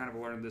climb, and I've kind of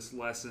learned this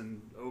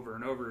lesson over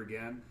and over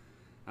again,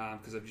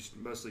 because I've just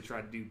mostly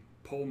tried to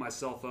pull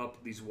myself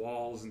up these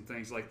walls and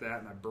things like that,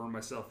 and I burn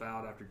myself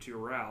out after 2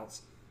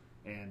 routes,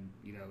 and,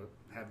 you know,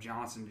 have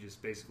Johnson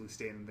just basically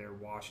standing there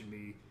watching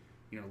me,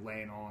 you know,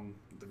 laying on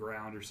the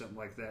ground or something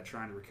like that,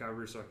 trying to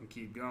recover so I can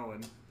keep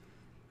going.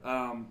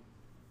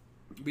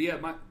 But yeah,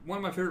 one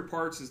of my favorite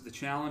parts is the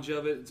challenge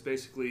of it. It's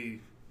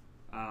basically,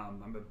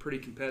 I'm a pretty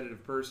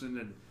competitive person,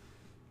 and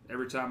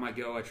every time I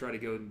go, I try to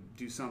go and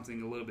do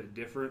something a little bit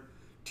different.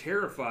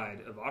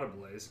 Terrified of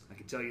autoblays, I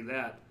can tell you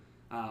that.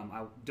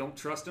 I don't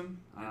trust them.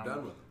 You're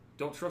done with them.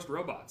 Don't trust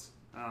robots,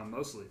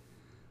 mostly.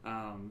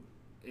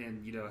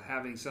 And, you know,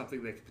 having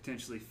something that could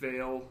potentially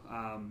fail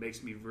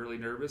makes me really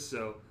nervous.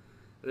 So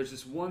there's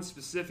this one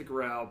specific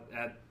route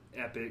at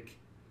Epic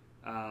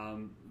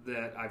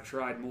that I've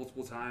tried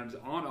multiple times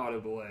on auto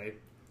belay.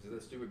 Is it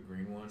the stupid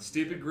green one?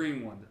 Stupid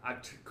green one.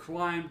 I've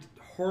climbed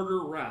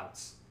harder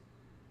routes.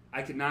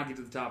 I could not get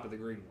to the top of the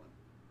green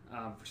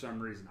one for some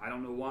reason. I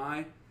don't know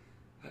why.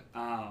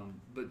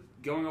 But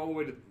going all the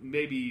way to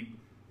maybe,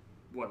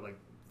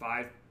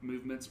 5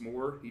 movements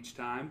more each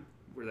time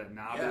where that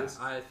knob is?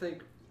 I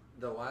think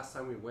the last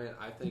time we went,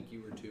 I think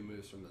you were 2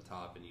 moves from the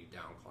top and you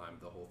down climbed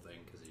the whole thing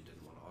because you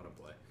didn't want to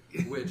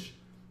autoplay, which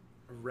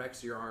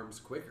wrecks your arms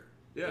quicker.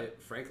 Yeah.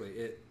 Frankly,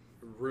 it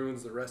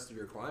ruins the rest of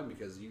your climb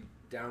because you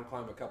down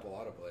climb a couple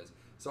autoplays.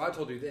 So I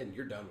told you then,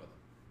 you're done with them.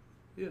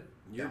 Yeah.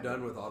 You're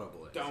done with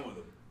autoplays. Done with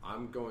them.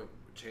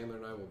 Chandler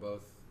and I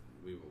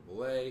we will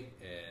belay,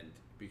 and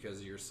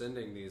because you're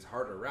sending these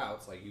harder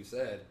routes, like you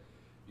said,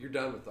 you're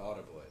done with the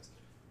auto blaze,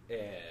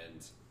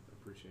 and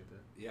Appreciate that.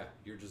 yeah,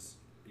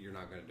 you're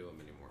not going to do them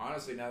anymore.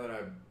 Honestly, now that I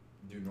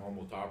do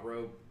normal top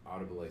rope,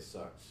 auto belay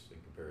sucks in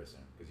comparison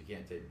because you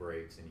can't take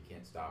breaks and you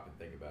can't stop and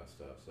think about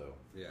stuff. So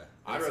Yeah,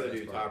 I'd that's rather the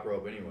do best top part.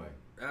 rope anyway.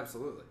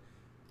 Absolutely.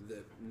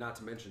 Not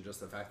to mention just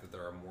the fact that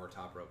there are more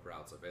top rope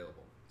routes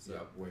available. So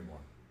Yeah, way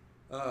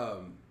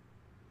more.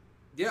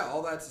 Yeah,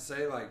 all that to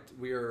say, like,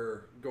 we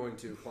are going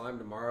to climb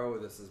tomorrow.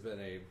 This has been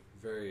a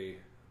very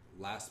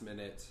last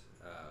minute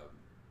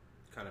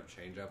kind of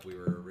change up. We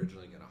were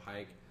originally going to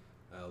hike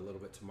a little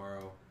bit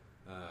tomorrow,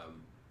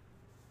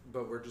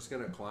 but we're just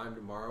going to climb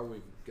tomorrow. We're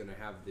going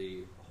to have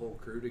the whole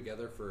crew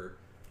together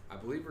I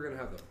believe we're going to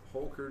have the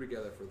whole crew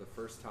together for the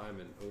first time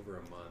in over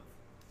a month.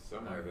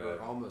 Something like Or that.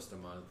 almost a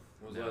month.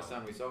 When was the last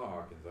time we saw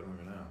Hawkins? I don't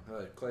even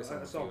know. Clay saw I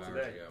him a saw few him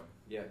hours today. ago.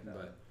 Yeah,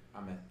 But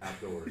I'm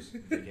outdoors.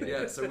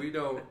 yeah, so we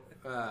don't.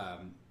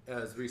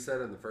 As we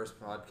said in the first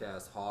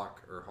podcast,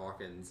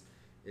 Hawkins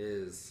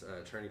is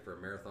training for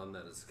a marathon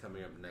that is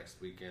coming up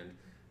next weekend.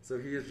 So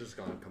he has just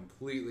gone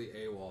completely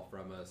AWOL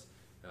from us.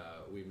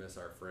 We miss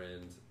our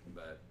friend,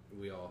 but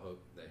we all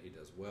hope that he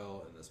does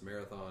well in this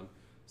marathon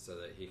so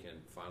that he can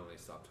finally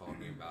stop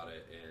talking about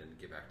it and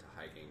get back to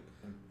hiking,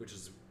 which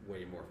is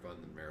way more fun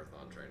than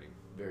marathon training.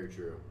 Very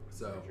true.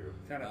 So Very true.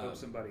 Kind of hope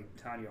somebody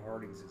Tanya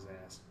Harding's his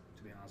ass,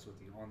 to be honest with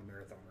you, on the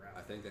marathon route.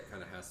 I think that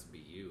kind of has to be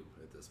you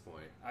at this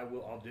point.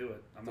 I'll do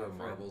it. I'm Throw not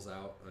afraid. marbles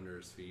out under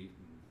his feet.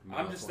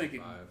 I'm just thinking,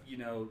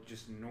 25.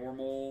 just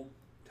normal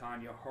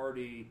Tanya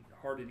Harding.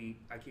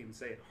 I can't even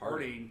say it.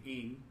 Harding.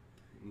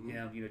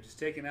 Mhm. Just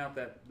taking out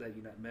that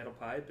metal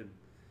pipe and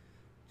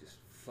just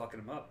fucking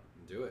him up.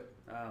 Do it.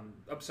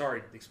 I'm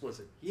sorry,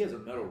 explicit. He has a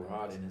metal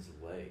rod in his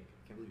leg.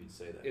 I can't believe you'd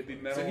say that. It'd be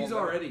metal. So he's on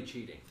metal. already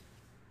cheating.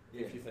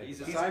 Yeah, if you think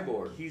he's a about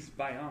cyborg. He's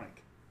bionic.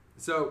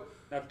 So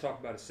Not to talk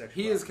about his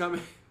sexual. he is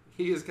coming.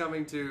 He is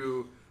coming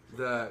to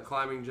the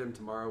climbing gym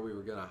tomorrow. We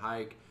were gonna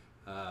hike.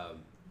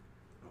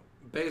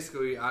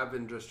 Basically, I've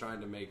been just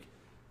trying to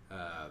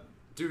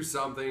do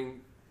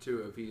something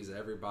to appease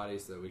everybody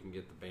so that we can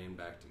get the band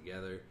back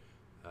together,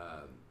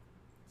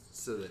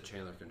 so that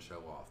Chandler can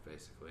show off,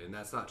 basically. And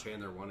that's not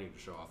Chandler wanting to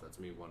show off. That's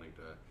me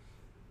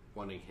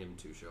wanting him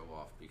to show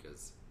off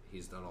because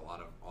he's done a lot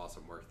of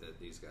awesome work that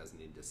these guys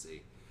need to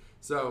see.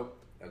 So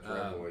That's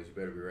right, boys. You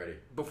better be ready.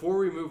 before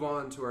we move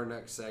on to our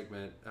next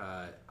segment,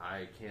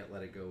 I can't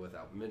let it go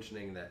without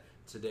mentioning that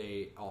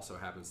today also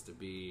happens to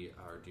be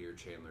our dear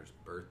Chandler's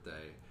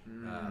birthday.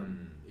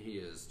 He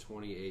is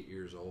 28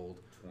 years old.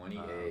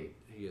 28.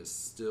 He is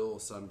still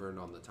sunburned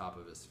on the top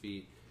of his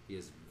feet. He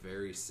is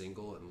very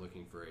single and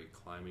looking for a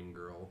climbing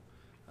girl.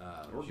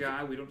 or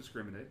guy. We don't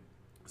discriminate.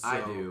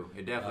 I do.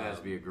 It definitely has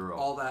to be a girl.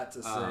 All that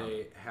to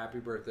say, happy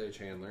birthday,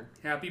 Chandler.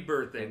 Happy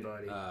birthday,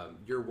 buddy.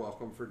 You're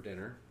welcome for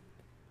dinner.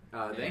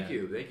 Thank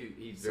you.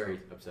 He's very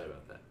upset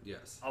about that.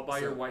 Yes. I'll buy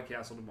your White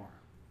Castle tomorrow.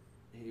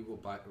 He will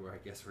buy. Well, I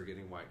guess we're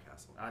getting White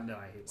Castle. I know.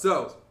 I hate White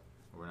So, Castle.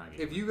 We're not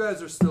getting if you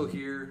guys are still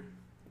here,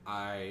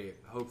 I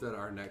hope that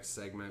our next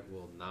segment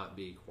will not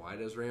be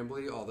quite as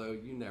rambly, although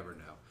you never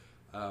know.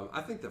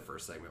 I think the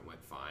first segment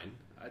went fine.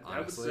 I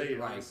would say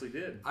it honestly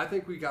did. I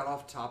think we got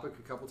off topic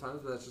a couple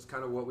times, but that's just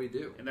kind of what we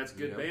do. And that's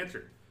good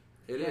banter.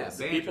 It Yeah, is.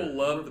 banter. People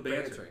love We're the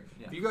banter. bantering.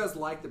 Yeah. If you guys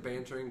like the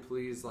bantering,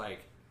 please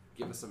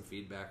give us some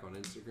feedback on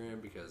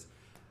Instagram because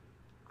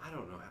I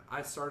don't know.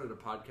 I started a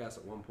podcast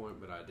at one point,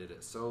 but I did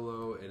it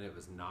solo and it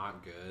was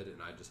not good,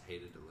 and I just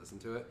hated to listen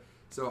to it.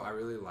 So I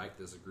really like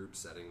this group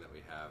setting that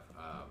we have.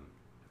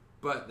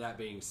 But that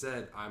being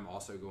said, I'm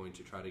also going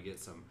to try to get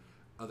some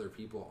other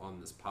people on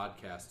this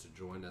podcast to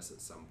join us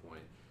at some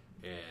point,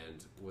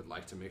 and would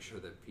like to make sure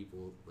that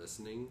people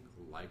listening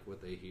like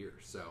what they hear.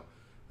 So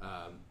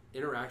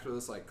interact with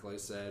us, like Clay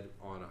said,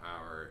 on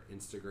our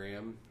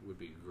Instagram would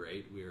be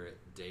great. We're at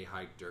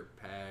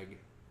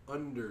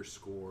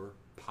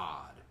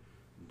dayhikedirtbag_pod.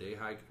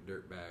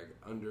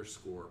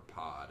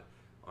 dayhikedirtbag_pod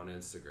on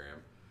Instagram.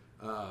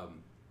 I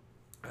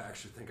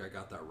actually think I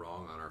got that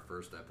wrong on our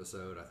first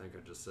episode. I think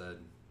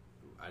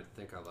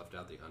I left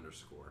out the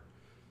underscore.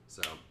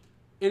 So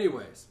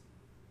anyways,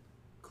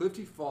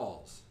 Clifty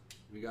Falls,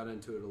 we got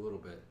into it a little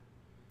bit.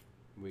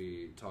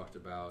 We talked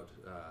about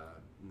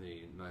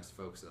the nice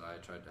folks that I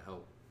tried to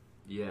help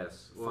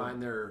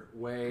find their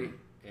way,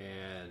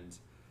 and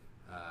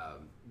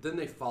then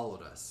they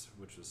followed us,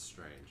 which was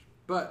strange.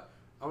 But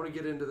I want to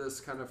get into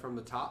this kind of from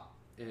the top,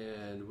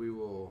 and we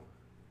will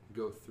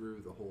go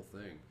through the whole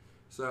thing.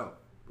 So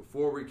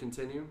before we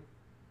continue,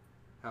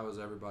 how is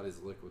everybody's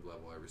liquid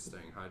level? Are we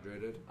staying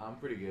hydrated? I'm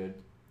pretty good.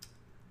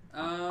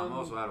 I'm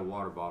also out of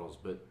water bottles,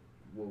 but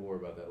we'll worry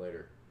about that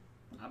later.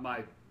 I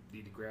might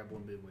need to grab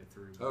one midway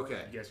through.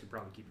 Okay. You guys can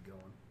probably keep it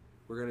going.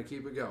 We're going to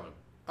keep it going.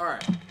 All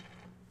right.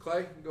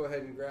 Clay, go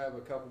ahead and grab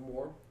a couple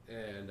more.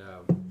 And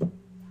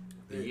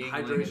The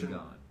Yingling is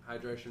gone.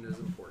 Hydration is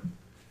important.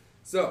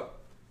 So,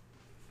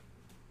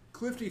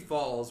 Clifty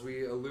Falls,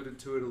 we alluded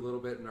to it a little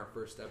bit in our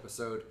first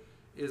episode,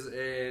 is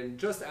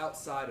just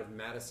outside of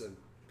Madison,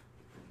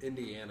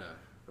 Indiana.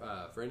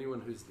 For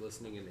anyone who's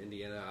listening in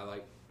Indiana,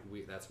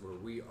 that's where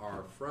we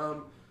are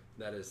from.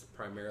 that is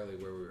primarily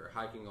where we were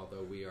hiking,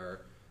 although we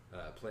are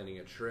planning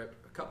a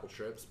couple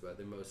trips, but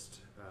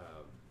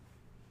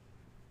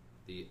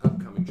the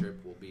upcoming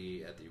trip will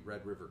be at the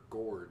Red River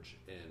Gorge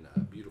in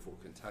beautiful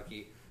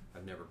Kentucky.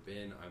 I've never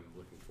been. I'm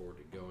looking forward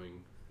to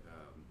going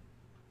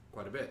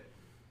quite a bit.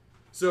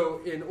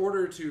 So in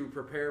order to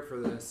prepare for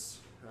this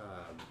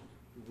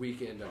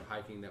weekend of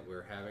hiking that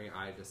we're having,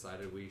 I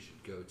decided we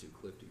should go to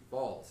Clifty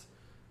Falls.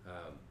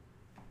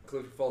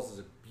 Clifty Falls is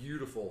a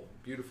beautiful,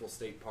 beautiful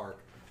state park.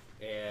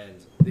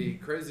 And the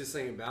craziest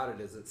thing about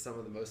it is it's some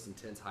of the most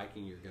intense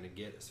hiking you're going to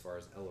get as far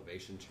as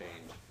elevation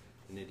change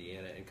in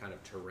Indiana, and kind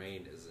of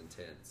terrain is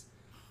intense.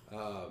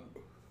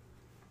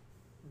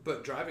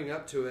 But driving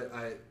up to it,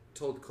 I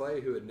told Clay,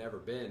 who had never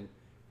been,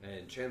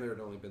 and Chandler had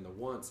only been the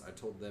once, I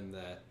told them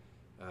that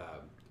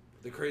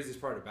the craziest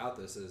part about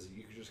this is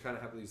you can just kind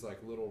of have these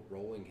like little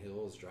rolling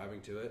hills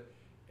driving to it,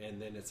 and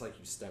then it's like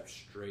you step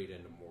straight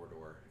into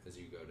Mordor as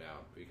you go down,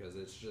 because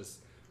it's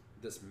just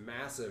this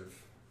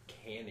massive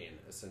canyon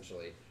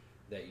essentially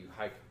that you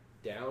hike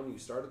down. You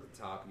start at the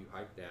top, you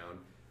hike down,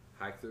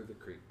 hike through the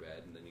creek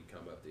bed, and then you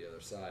come up the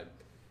other side.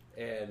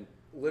 And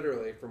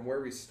literally from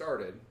where we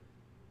started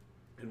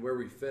and where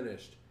we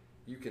finished,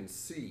 you can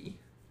see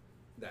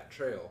that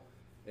trail,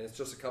 and it's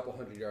just a couple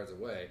hundred yards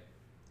away,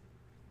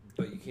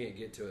 but you can't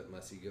get to it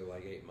unless you go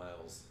like 8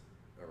 miles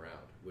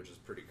around, which is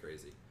pretty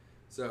crazy.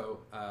 So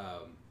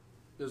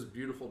it was a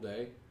beautiful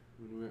day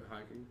when we went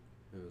hiking.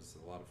 It was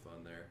a lot of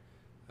fun there.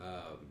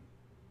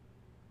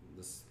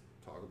 Let's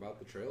talk about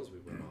the trails we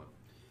went on.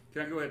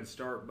 Can I go ahead and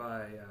start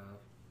by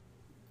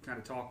kind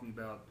of talking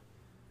about,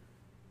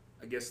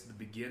 I guess, the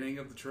beginning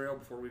of the trail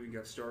before we even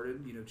got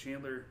started? You know,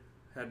 Chandler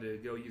had to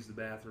go use the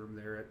bathroom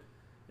there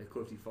at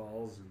Clifty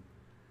Falls, and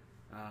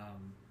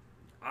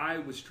I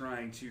was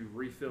trying to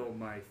refill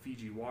my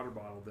Fiji water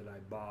bottle that I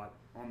bought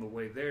on the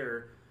way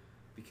there,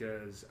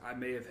 because I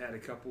may have had a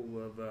couple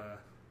of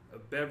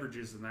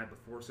beverages the night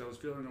before, so I was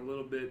feeling a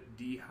little bit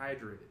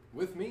dehydrated.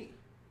 With me.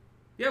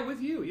 Yeah,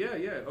 with you.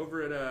 Yeah,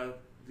 over at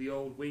the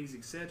old Wings,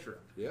 etc.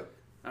 Yep.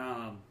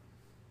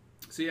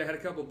 So yeah, I had a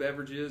couple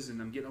beverages,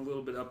 and I'm getting a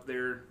little bit up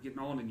there, getting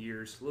on in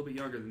years, a little bit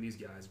younger than these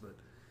guys, but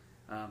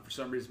for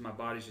some reason my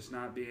body's just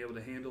not being able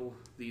to handle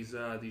these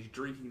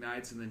drinking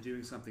nights and then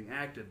doing something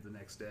active the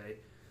next day.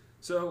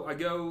 So I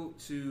go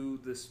to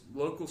this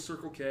local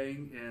Circle K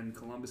in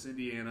Columbus,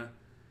 Indiana,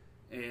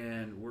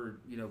 and we're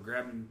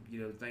grabbing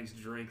things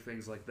to drink,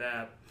 things like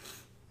that,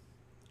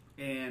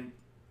 and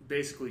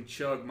basically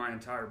chug my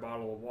entire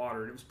bottle of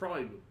water. It was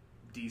probably a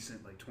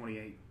decent, like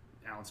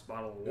 28-ounce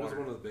bottle of water. It was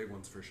one of the big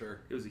ones for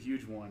sure. It was a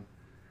huge one.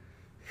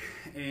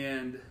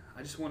 And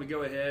I just want to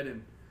go ahead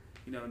and,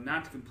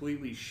 not to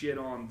completely shit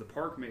on the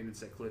park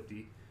maintenance at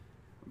Clifty,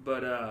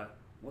 but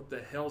what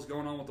the hell's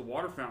going on with the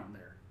water fountain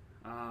there?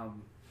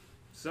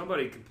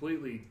 Somebody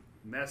completely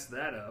messed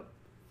that up,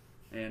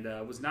 and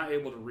was not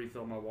able to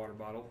refill my water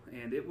bottle.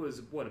 And it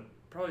was,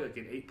 probably like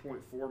an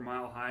 8.4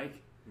 mile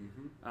hike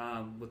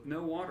with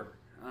no water.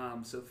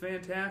 So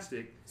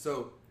fantastic.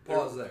 So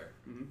pause there.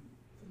 Mm-hmm.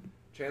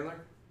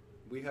 Chandler,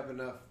 we have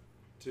enough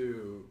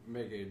to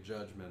make a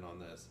judgment on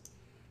this.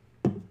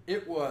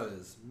 It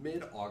was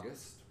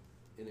mid-August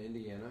in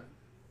Indiana.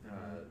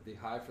 The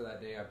high for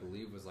that day, I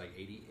believe, was like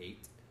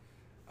 88.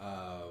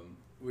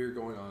 We were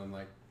going on,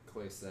 like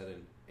Clay said,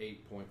 an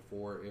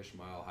 8.4-ish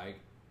mile hike.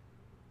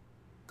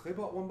 Clay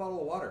bought 1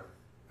 bottle of water.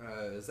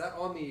 Is that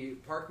on the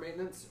park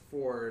maintenance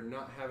for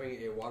not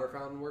having a water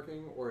fountain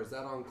working, or is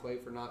that on Clay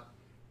for not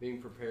being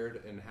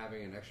prepared and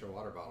having an extra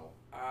water bottle?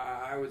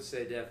 I would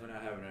say definitely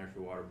not having an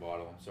extra water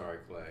bottle. I'm sorry,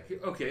 Clay.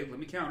 Okay, let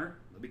me counter.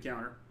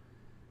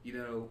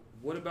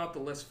 What about the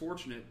less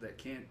fortunate that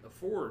can't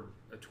afford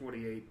a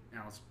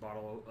 28-ounce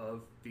bottle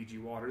of Fiji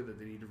water that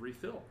they need to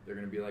refill? They're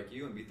going to be like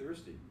you and be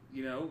thirsty.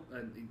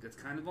 And that's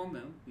kind of on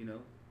them,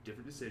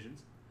 different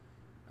decisions.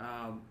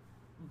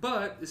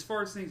 But as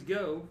far as things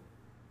go,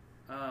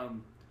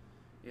 and,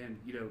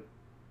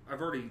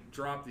 I've already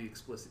dropped the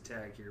explicit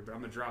tag here, but I'm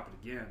going to drop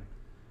it again.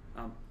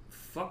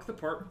 Fuck the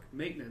park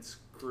maintenance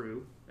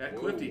crew at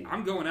Clifty.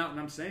 I'm going out and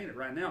I'm saying it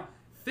right now.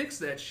 Fix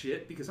that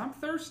shit, because I'm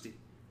thirsty.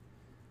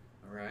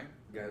 All right,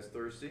 you guys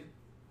thirsty?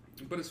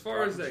 But as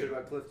far as shit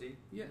about Clifty,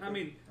 yeah, I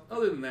mean,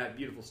 other than that,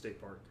 beautiful state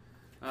park.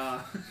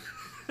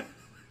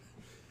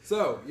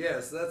 So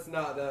yes, that's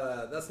not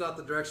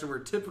the direction we're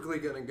typically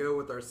going to go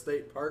with our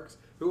state parks,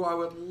 who I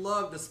would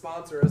love to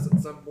sponsor us at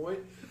some point.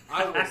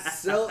 I will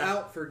sell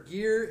out for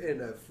gear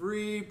and a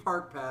free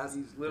park pass.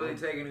 He's literally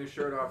taking his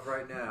shirt off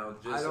right now.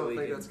 Just I don't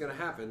think that's going to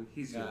happen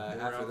He's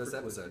after this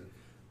episode.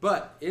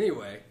 But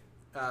anyway,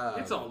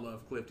 it's all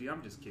love, Clifty.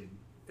 I'm just kidding.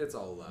 It's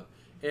all love.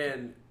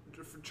 And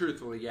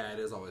truthfully, yeah, it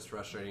is always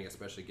frustrating,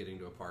 especially getting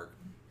to a park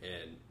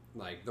and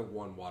like the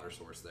one water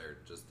source there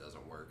just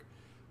doesn't work.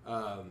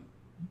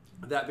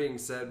 That being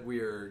said, we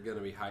are going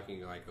to be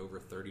hiking like over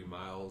 30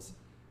 miles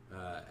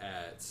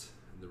at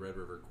the Red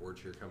River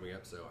Gorge here coming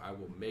up, so I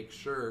will make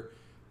sure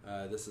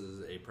this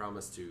is a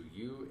promise to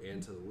you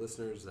and to the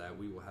listeners that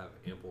we will have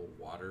ample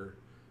water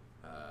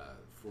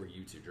for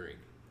you to drink.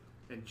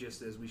 And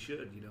just as we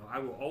should, I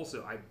will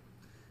also,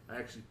 I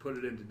actually put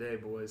it in today,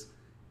 boys.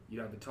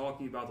 I've been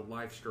talking about the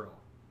Life Straw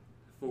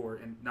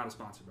and not a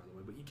sponsor, by the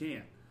way, but you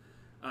can.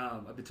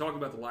 I've been talking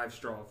about the Life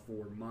Straw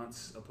for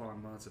months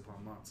upon months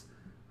upon months.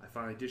 I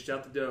finally dished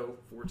out the dough,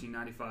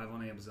 $14.95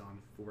 on Amazon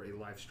for a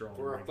Life Straw.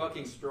 For a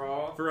fucking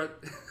straw? For a...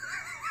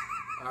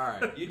 All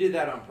right. You did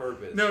that on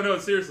purpose. No,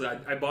 seriously.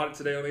 I bought it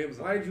today on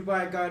Amazon. Why did you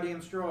buy a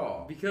goddamn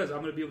straw? Because I'm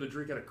going to be able to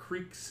drink out of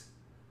creeks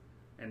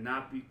and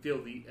not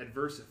feel the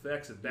adverse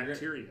effects of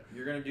bacteria.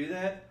 You're going to do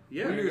that?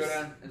 Yeah. You're going to go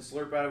down and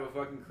slurp out of a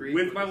fucking creek?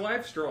 With my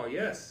Life Straw,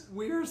 yes.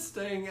 We're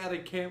staying at a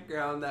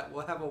campground that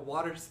will have a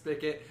water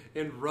spigot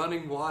and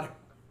running water.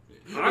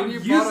 I'm and you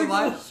bought a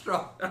Life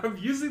Straw. I'm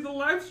using the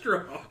Life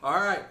Straw. All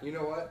right. You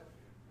know what?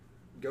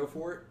 Go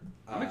for it.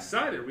 I'm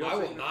excited. I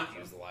will not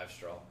use the Life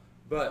Straw.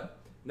 But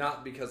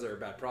not because they're a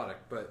bad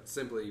product, but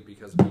simply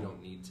because we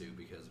don't need to,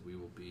 because we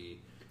will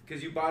be...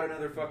 Because you bought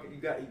another fucking... You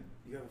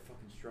have a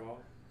fucking straw?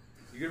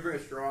 You gonna bring a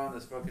straw on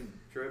this fucking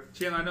trip?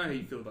 Chandler, I know how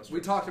you feel about straws.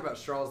 We talked about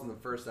straws in the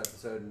first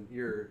episode, and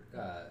your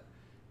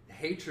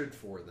hatred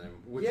for them,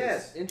 which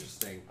is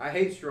interesting. I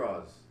hate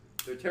straws.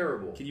 They're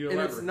terrible. Can you And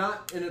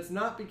elaborate? it's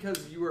not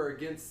because you are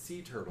against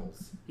sea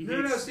turtles.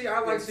 No. See, I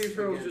like sea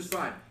turtles just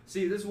fine.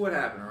 See, this is what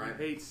happened, all right?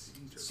 He hates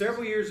sea turtles.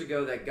 Several years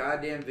ago, that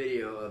goddamn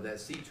video of that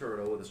sea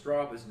turtle with a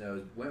straw up his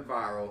nose went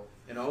viral,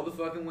 and all the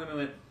fucking women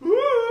went,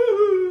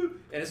 woo!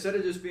 And instead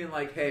of just being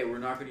like, hey, we're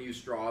not going to use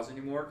straws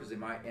anymore because they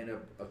might end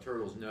up a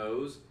turtle's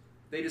nose,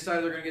 they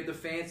decided they're going to get the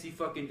fancy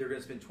fucking, they're going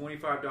to spend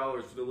 $25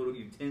 for the little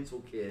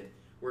utensil kit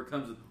where it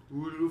comes with a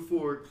little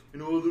fork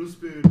and a little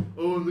spoon.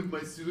 Oh, look,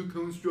 my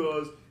silicone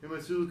straws and my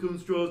silicone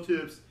straw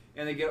tips.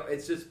 And they get,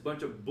 it's just a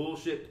bunch of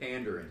bullshit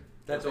pandering.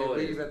 That they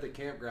leave at the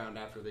campground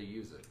after they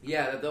use it.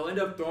 Yeah, that they'll end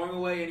up throwing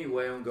away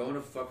anyway and going to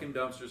a fucking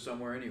dumpster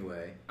somewhere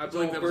anyway. I It's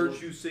believe all that was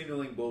virtue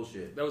signaling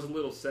bullshit. That was a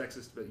little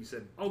sexist, but you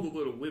said, oh, the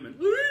little women.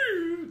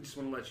 Just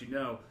want to let you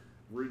know,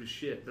 rude as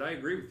shit. But I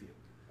agree with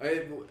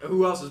you.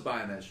 Who else is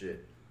buying that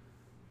shit?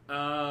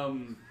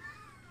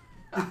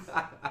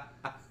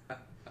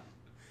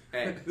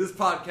 Hey, this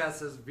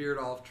podcast has veered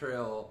off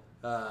trail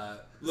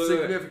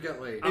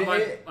significantly.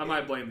 I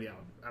might blame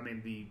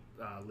the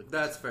liquid.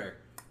 That's fair.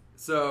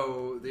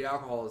 So the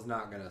alcohol is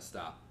not going to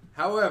stop.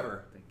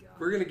 However, Thank God.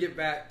 we're going to get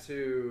back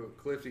to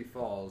Clifty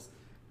Falls,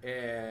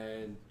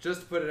 and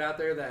just to put it out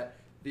there that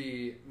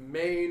the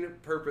main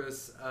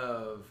purpose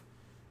of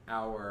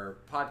our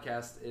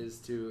podcast is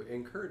to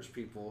encourage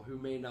people who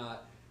may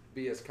not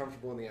be as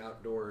comfortable in the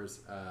outdoors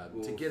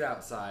to get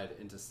outside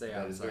and to stay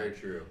outside. That is very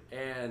true.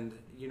 And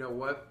you know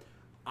what?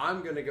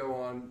 I'm going to go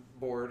on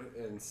board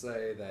and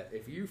say that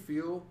if you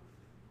feel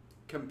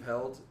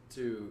compelled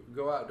to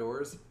go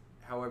outdoors,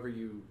 however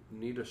you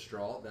need a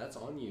straw, that's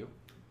on you.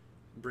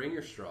 Bring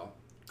your straw.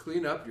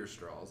 Clean up your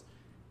straws.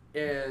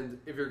 And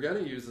if you're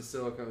going to use a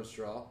silicone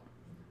straw,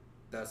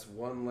 that's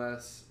one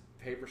less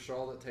paper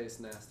straw that tastes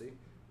nasty.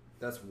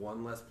 That's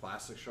one less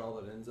plastic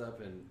straw that ends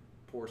up in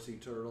poor sea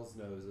turtles'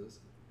 noses.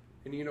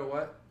 And you know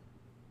what?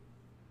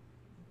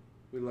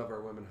 We love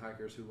our women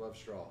hikers who love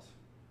straws.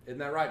 Isn't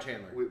that right,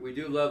 Chandler? We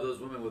do love those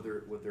women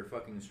with their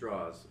fucking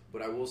straws.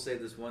 But I will say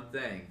this one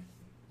thing.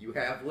 You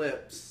have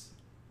lips.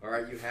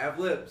 Alright, you have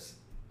lips.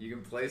 You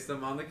can place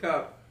them on the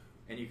cup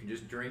and you can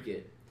just drink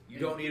it. You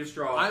don't need a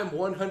straw. I am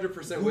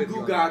 100% with you.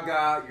 Goo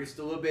gaga, you're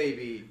still a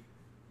baby.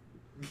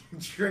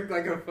 Drink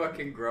like a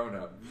fucking grown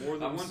up. More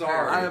than I'm one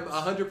sorry. I am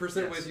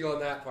 100% with you on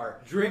that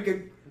part.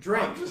 Drink.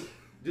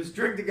 Just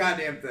drink the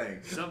goddamn thing.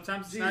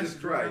 Sometimes it's Jesus nice to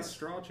drink out of Christ.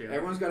 straw, Chandler.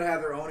 Everyone's got to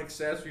have their own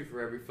accessory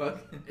for every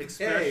fucking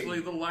Especially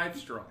day. the Life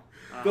Straw.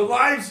 The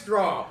live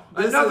straw.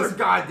 This Another is-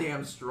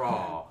 goddamn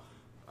straw.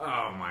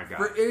 Oh my god.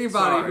 For anybody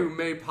Sorry. who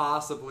may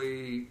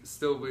possibly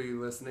still be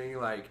listening,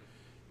 like,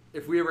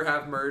 if we ever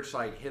have merch,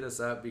 like, hit us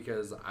up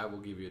because I will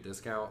give you a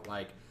discount.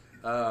 Like,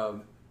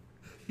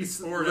 He's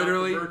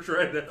literally merch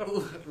right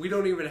now. we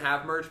don't even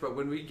have merch, but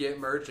when we get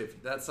merch,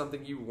 if that's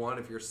something you want,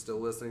 if you're still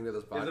listening to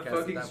this podcast, Is a at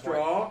fucking that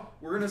straw? point,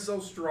 We're gonna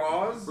sell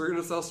straws? we're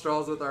gonna sell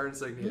straws with our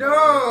insignia.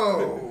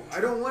 No! I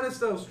don't want to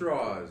sell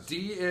straws.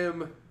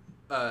 DM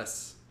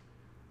us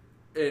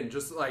and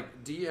just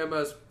like DM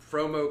us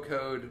promo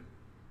code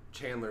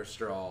Chandler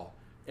Straw,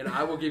 and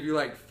I will give you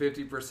like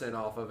 50%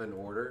 off of an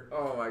order.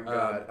 Oh my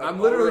god. I'm Of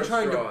literally all our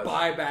trying straws. to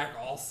buy back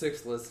all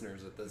 6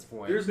 listeners at this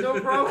point. There's no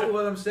problem with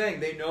what I'm saying.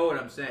 They know what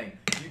I'm saying.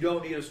 You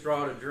don't need a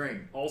straw to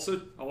drink. Also,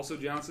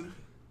 Johnson,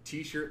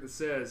 T-shirt that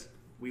says,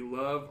 "We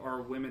love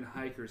our women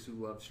hikers who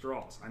love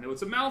straws." I know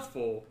it's a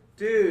mouthful,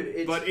 Dude,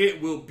 it's... but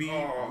it will be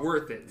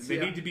worth it. See,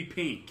 They need to be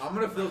pink. I'm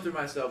going to filter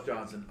myself,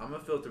 Johnson. I'm going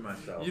to filter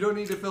myself. You don't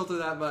need to filter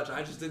that much.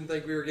 I just didn't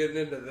think we were getting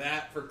into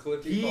that for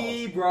Clifty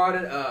He Falls. brought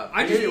it up.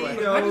 I just- He I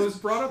knows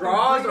just brought up a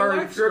straws regular are a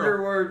life trigger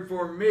straw. word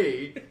for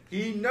me.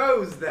 He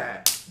knows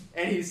that.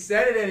 And he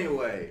said it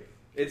anyway.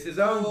 It's his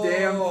own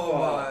damn Oh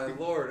fault. my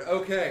lord.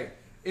 Okay.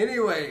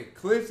 Anyway,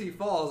 Clifty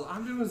Falls.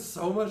 I'm doing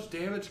so much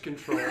damage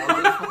control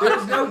on this.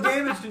 There's no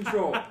damage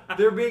control.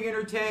 They're being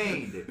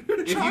entertained.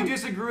 If you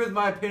disagree with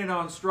my opinion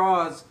on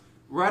straws,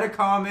 write a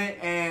comment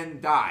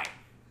and die.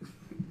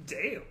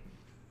 Damn.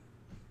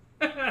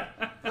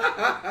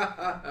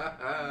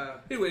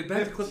 Anyway,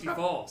 back to Clifty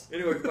Falls.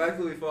 Anyway, back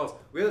to Clifty Falls.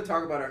 We have to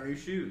talk about our new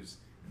shoes.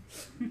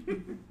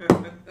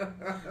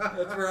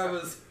 That's where I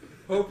was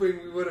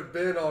hoping we would have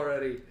been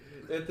already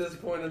at this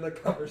point in the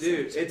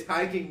conversation. Dude, it's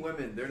hiking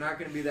women. They're not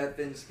going to be that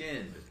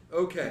thin-skinned.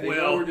 Okay. They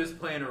know we're just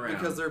playing around.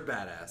 Because they're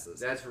badasses.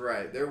 That's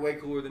right. They're way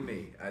cooler than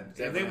me. And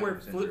they wear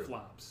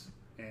flip-flops.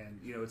 And,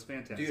 you know, it's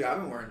fantastic. Dude,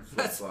 I've been wearing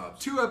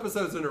flip-flops. 2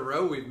 episodes in a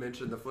row we've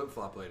mentioned the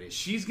flip-flop lady.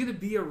 She's going to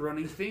be a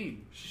running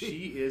theme.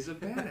 She is a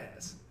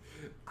badass.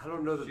 I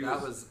don't know that She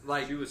was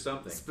like... She was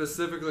something.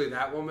 Specifically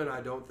that woman,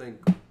 I don't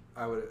think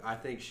I would... I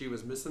think she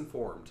was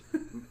misinformed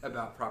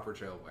about proper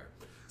trail wear.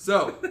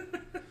 So,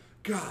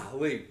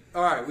 golly.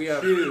 All right, we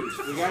have... Shoes.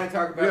 We got to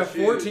talk about We have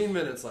shoes. 14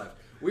 minutes left.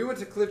 We went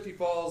to Clifty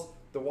Falls.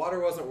 The water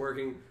wasn't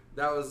working.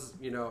 That was,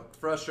 you know,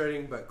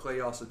 frustrating, but Clay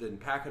also didn't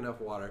pack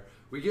enough water.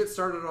 We get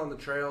started on the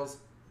trails.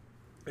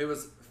 It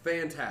was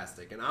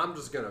fantastic, and I'm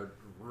just going to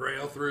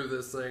rail through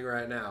this thing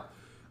right now.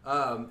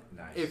 Nice.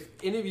 If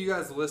any of you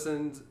guys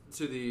listened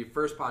to the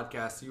first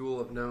podcast, you will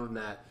have known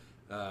that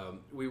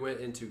we went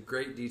into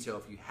great detail.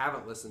 If you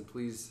haven't listened,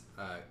 please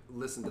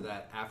listen to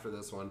that after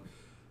this one.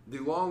 The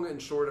long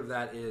and short of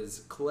that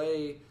is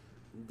Clay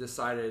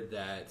decided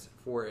that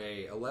for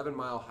a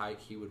 11-mile hike,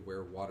 he would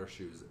wear water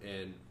shoes,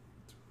 and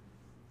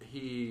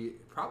he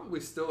probably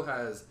still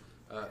has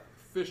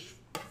fish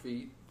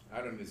feet. I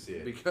don't even see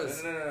it.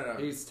 Because no.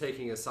 he's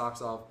taking his socks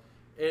off.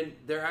 And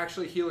they're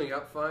actually healing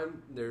up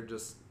fine. They're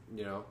just,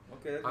 you know,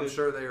 Okay, that's I'm good.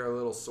 sure they are a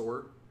little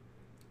sore.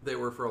 They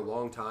were for a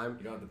long time.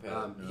 You don't have to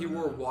pedal. He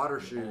wore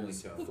water You only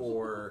shoes toe.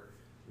 for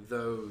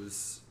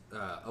those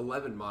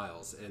 11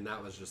 miles, and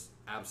that was just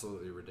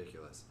absolutely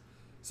ridiculous.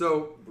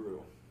 So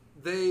Brutal.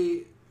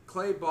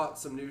 Clay bought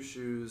some new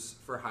shoes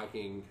for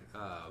hiking,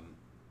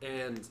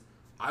 and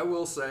I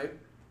will say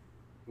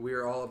we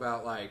are all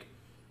about, like,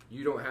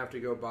 you don't have to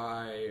go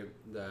buy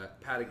the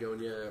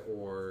Patagonia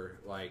or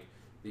like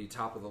the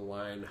top of the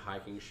line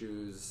hiking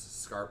shoes,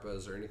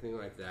 Scarpas, or anything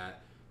like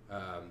that.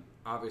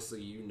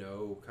 Obviously, you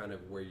know kind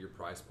of where your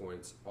price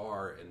points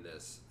are in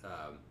this.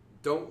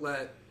 Don't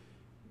let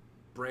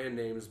brand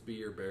names be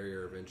your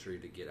barrier of entry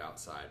to get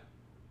outside.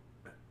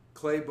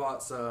 Clay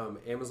bought some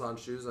Amazon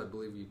shoes. I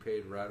believe you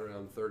paid right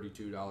around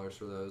 $32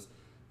 for those,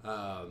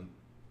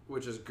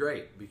 which is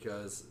great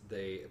because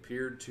they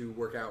appeared to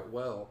work out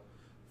well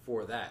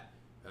for that.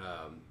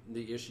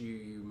 The issue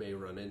you may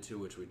run into,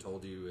 which we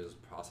told you, is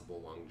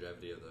possible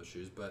longevity of those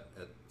shoes, but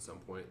at some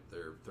point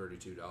they're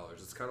 $32.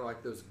 It's kind of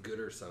like those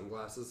Gooder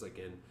sunglasses.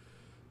 Again,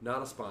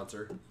 not a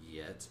sponsor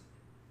yet.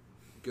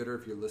 Gooder,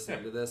 if you're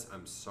listening to this,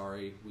 I'm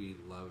sorry. We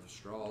love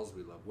straws.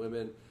 We love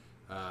women.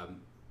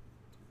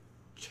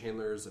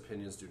 Chandler's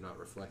opinions do not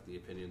reflect the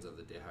opinions of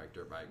the Day Hike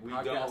Dirt Bike We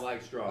podcast. don't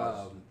like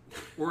straws.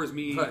 Or as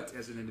me But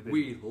as an individual.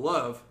 We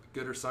love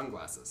Gooder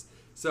sunglasses.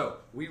 So,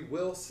 we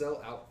will sell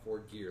out for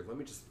gear. Let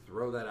me just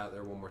throw that out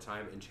there one more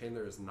time. And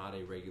Chandler is not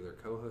a regular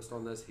co-host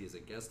on this. He is a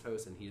guest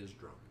host, and he is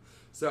drunk.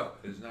 So,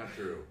 It's not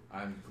true.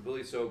 I'm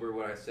completely sober.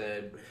 What I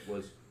said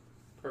was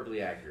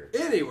perfectly accurate.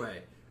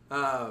 anyway,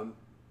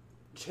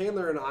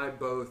 Chandler and I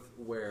both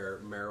wear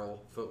Merrell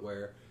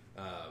footwear.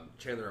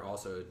 Chandler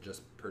also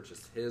just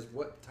purchased his.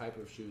 What type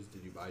of shoes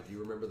did you buy? Do you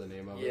remember the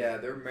name of it? Yeah,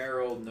 they're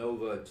Merrell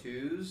Nova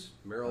 2s.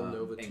 Merrell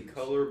Nova 2s. And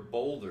Color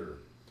Boulder.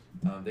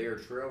 They are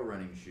trail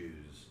running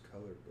shoes.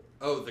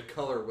 The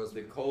color was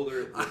The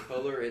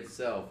color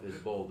itself is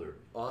Boulder.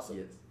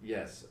 awesome.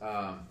 Yes.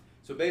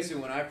 So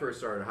basically, when I first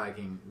started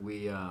hiking,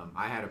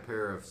 I had a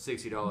pair of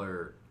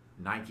 $60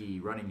 Nike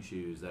running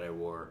shoes that I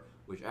wore,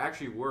 which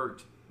actually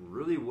worked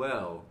really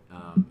well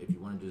if you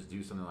want to just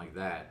do something like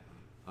that.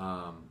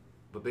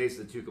 But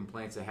basically, the two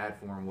complaints I had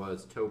for them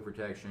was toe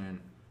protection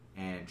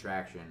and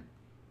traction.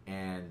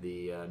 And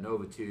the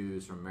Nova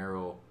 2s from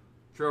Merrell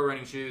trail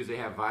running shoes, they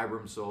have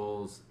Vibram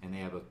soles and they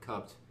have a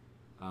cupped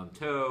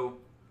toe,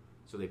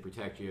 so they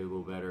protect you a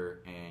little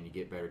better and you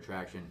get better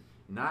traction.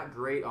 Not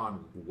great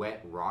on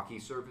wet, rocky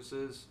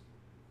surfaces,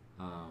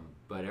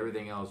 but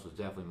everything else was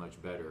definitely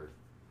much better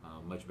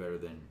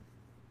than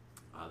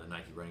the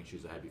Nike running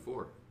shoes I had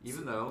before.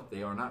 Even though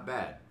they are not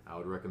bad, I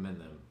would recommend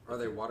them. Are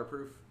they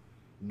waterproof?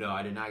 No,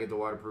 I did not get the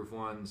waterproof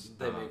ones.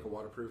 They make a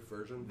waterproof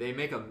version? They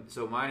make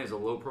so mine is a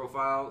low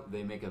profile.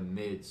 They make a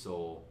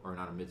midsole, or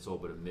not a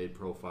midsole, but a mid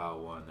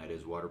profile one that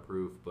is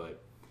waterproof.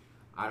 But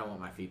I don't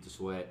want my feet to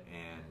sweat,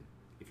 and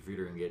if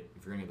you're gonna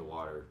get the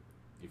water,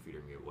 your feet are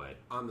gonna get wet.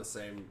 In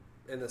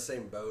the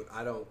same boat.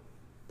 I don't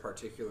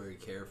particularly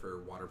care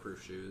for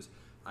waterproof shoes.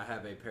 I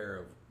have a pair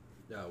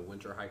of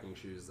winter hiking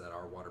shoes that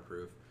are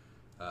waterproof,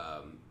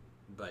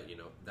 but you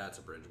know that's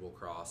a bridge we'll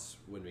cross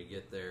when we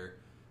get there.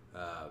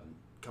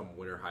 Come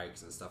winter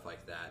hikes and stuff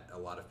like that, a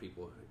lot of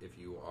people, if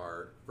you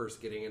are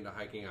first getting into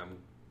hiking, I'm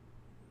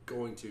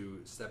going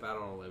to step out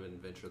on a limb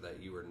and venture that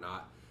you are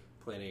not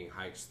planning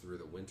hikes through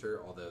the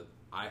winter, although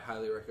I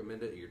highly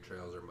recommend it. Your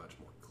trails are much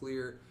more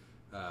clear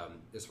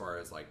as far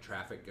as like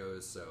traffic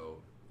goes,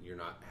 so you're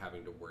not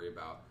having to worry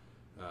about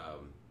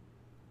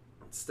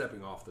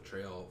stepping off the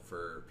trail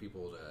for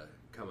people to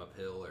come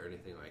uphill or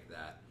anything like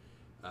that.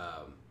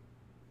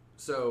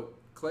 So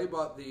Clay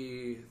bought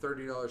the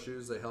 $30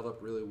 shoes. They held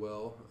up really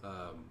well.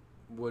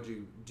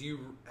 Do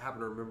you happen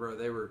to remember?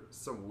 They were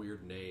some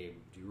weird name.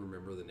 Do you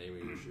remember the name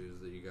of your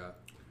shoes that you got?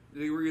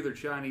 They were either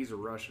Chinese or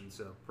Russian,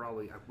 so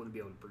probably I wouldn't be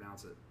able to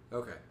pronounce it.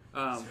 Okay.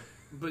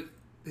 But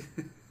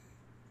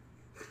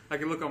I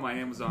can look on my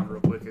Amazon real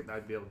quick and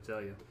I'd be able to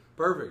tell you.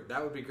 Perfect.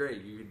 That would be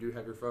great. You do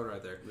have your phone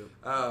right there.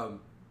 Yep.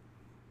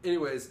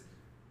 Anyways,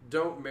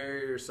 don't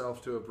marry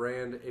yourself to a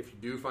brand. If you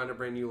do find a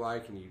brand you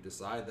like and you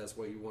decide that's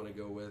what you want to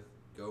go with,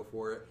 go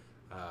for it.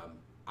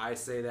 I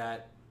say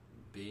that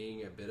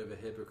being a bit of a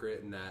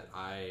hypocrite in that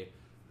I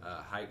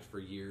hiked for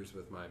years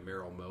with my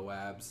Merrell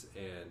Moabs,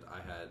 and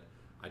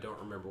I don't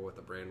remember what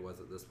the brand was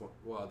at this point.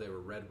 Well, they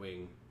were Red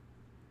Wing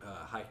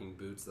hiking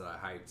boots that I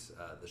hiked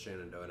the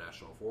Shenandoah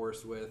National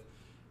Forest with,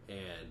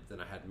 and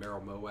then I had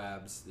Merrell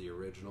Moabs, the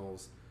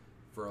originals,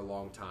 for a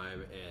long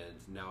time,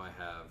 and now I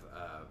have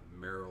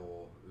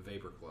Merrell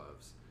Vapor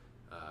Gloves.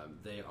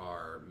 They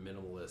are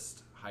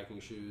minimalist hiking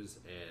shoes,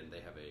 and they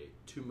have a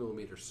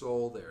 2mm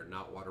sole. They are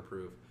not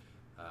waterproof.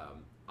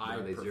 Are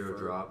they zero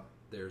drop?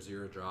 They're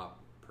zero drop,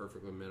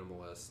 perfectly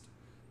minimalist,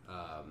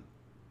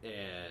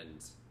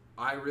 and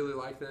I really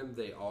like them.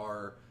 They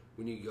are,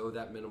 when you go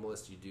that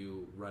minimalist, you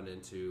do run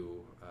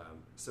into,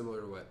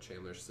 similar to what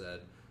Chandler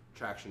said,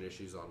 traction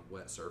issues on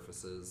wet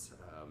surfaces.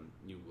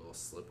 You will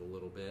slip a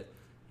little bit.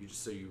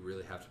 You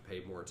really have to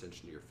pay more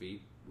attention to your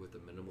feet with the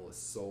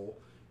minimalist sole.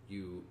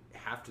 You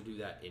have to do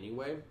that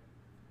anyway,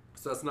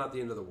 so that's not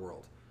the end of the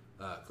world.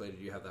 Clay,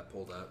 did you have that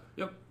pulled up?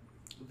 Yep.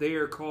 They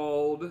are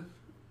called,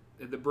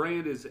 the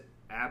brand is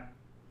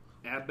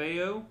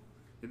Abao,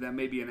 and that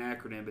may be an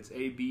acronym. It's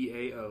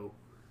ABAO.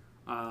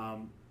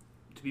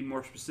 To be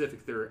more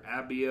specific, they're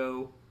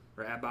Abao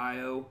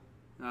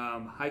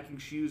hiking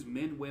shoes,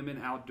 men,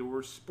 women,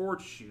 outdoors,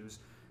 sports shoes,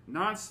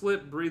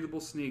 non-slip, breathable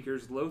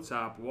sneakers,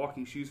 low-top,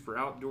 walking shoes for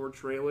outdoor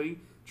trailing,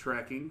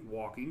 trekking,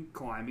 walking,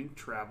 climbing,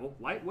 travel,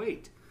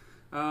 lightweight.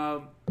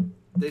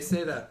 They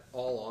say that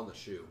all on the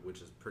shoe,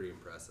 which is pretty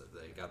impressive.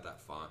 They got that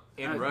font.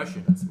 In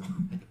Russian.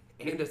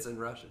 And it's in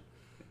Russian.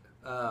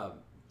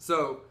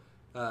 So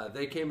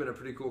they came in a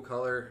pretty cool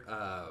color.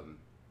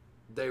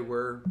 They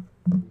were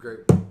great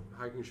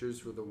hiking shoes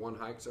for the one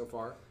hike so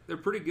far. They're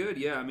pretty good,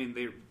 yeah. I mean,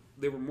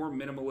 they were more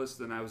minimalist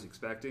than I was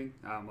expecting.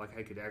 Like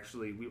I could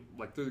actually,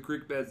 like through the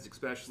creek beds,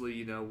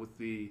 especially, with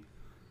the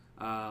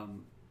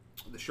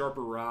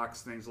sharper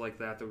rocks, things like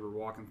that we were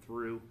walking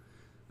through.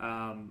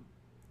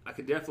 I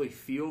could definitely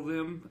feel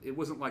them. It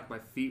wasn't like my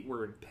feet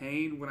were in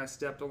pain when I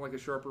stepped on like a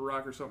sharper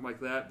rock or something like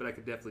that, but I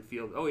could definitely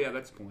feel, oh yeah,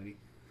 that's pointy.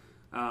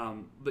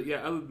 But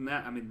yeah, other than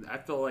that, I mean, I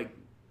felt like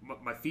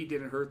my feet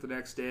didn't hurt the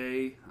next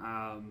day.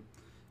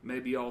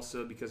 Maybe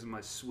also because of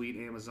my sweet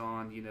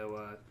Amazon,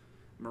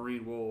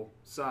 marine wool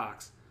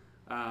socks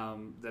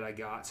that I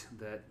got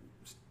that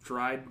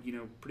dried,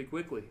 pretty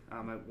quickly.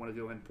 I want to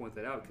go ahead and point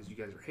that out because you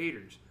guys are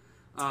haters.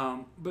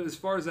 But as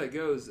far as that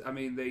goes, I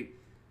mean, they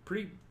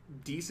pretty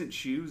decent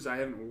shoes. I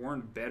haven't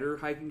worn better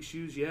hiking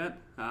shoes yet.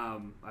 I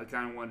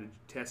kind of wanted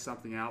to test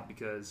something out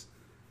because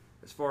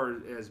as far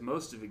as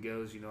most of it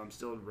goes, I'm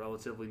still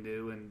relatively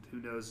new, and who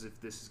knows if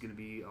this is going to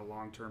be a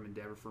long-term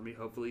endeavor for me.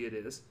 Hopefully it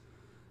is.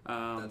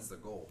 That's the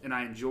goal. And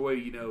I enjoy,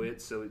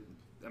 it. So,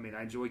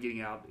 I enjoy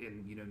getting out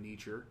in,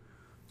 nature.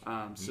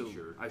 So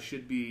I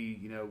should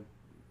be,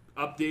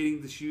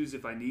 updating the shoes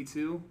if I need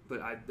to.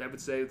 But I would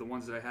say the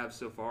ones that I have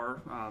so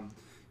far,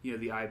 the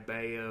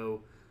Ibao,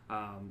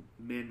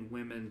 men,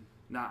 women.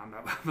 I'm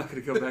not going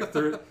to go back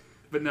through it.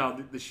 But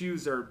no, the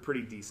shoes are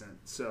pretty decent.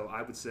 So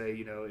I would say,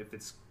 if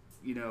it's,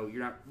 you're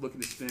not looking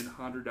to spend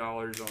 $100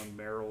 on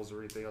Merrells or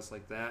anything else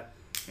like that,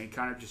 and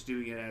kind of just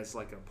doing it as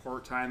like a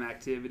part-time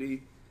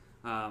activity,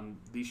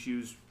 these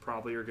shoes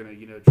probably are going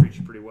to, treat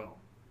you pretty well.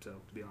 So,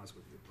 to be honest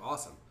with you.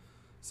 Awesome.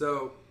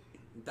 So,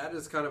 that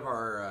is kind of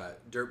our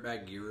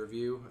dirtbag gear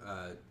review.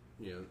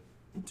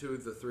 Two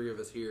of the three of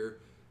us here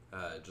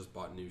just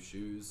bought new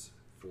shoes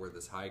for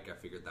this hike. I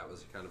figured that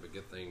was kind of a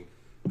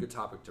good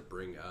topic to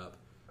bring up.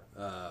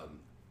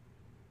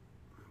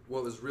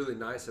 What was really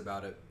nice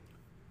about it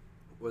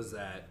was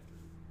that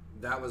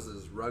was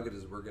as rugged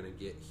as we're going to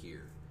get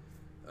here.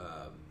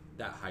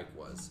 That hike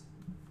was.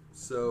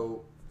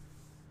 So,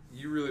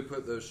 you really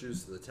put those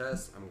shoes to the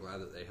test. I'm glad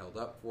that they held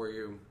up for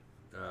you.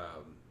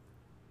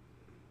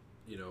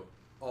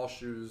 All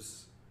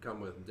shoes come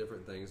with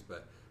different things,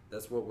 but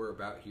that's what we're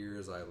about here,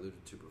 as I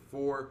alluded to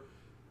before.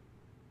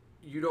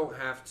 You don't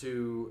have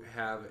to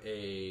have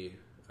a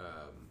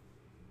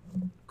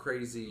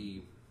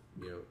crazy,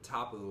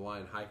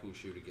 top-of-the-line hiking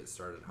shoe to get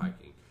started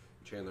hiking.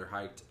 Chandler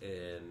hiked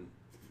in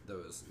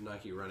those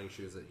Nike running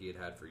shoes that he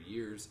had for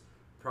years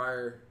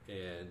prior,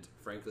 and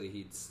frankly,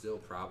 he'd still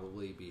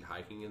probably be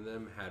hiking in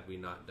them had we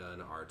not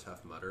done our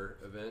Tough Mudder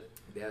event.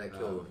 Yeah, that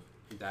killed them.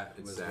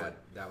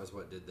 That was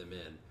what did them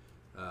in,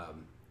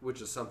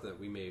 which is something that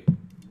we may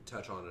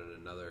touch on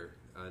in another.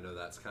 I know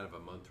that's kind of a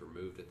month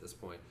removed at this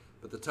point,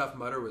 but the Tough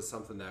Mudder was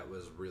something that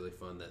was really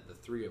fun that the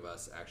three of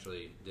us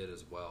actually did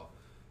as well.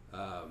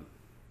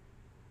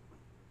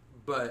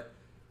 But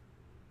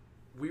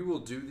we will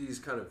do these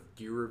kind of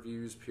gear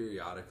reviews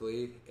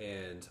periodically,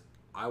 and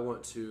I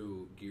want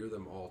to gear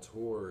them all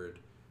toward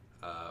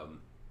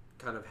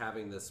kind of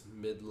having this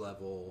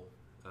mid-level,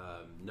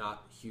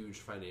 not huge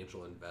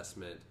financial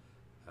investment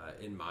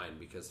in mind,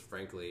 because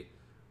frankly,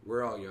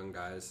 we're all young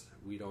guys.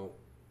 We don't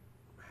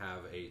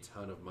have a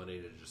ton of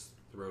money to just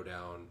throw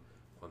down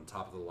on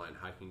top of the line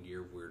hiking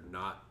gear. We're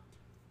not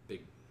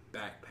big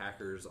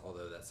backpackers,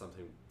 although that's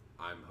something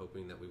I'm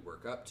hoping that we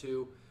work up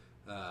to,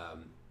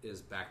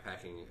 is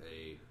backpacking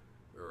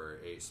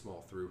a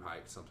small through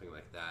hike, something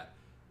like that,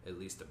 at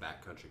least a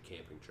backcountry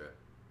camping trip.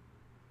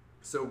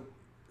 So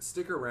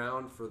stick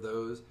around for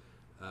those.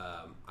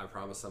 I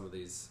promise some of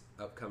these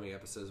upcoming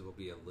episodes will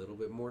be a little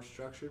bit more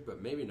structured,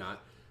 but maybe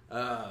not.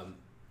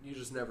 You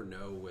just never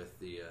know with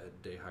the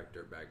Day Hike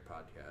Dirtbag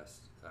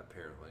podcast,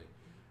 apparently.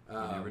 You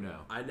never know.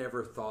 I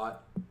never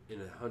thought in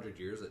 100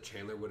 years that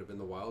Chandler would have been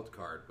the wild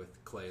card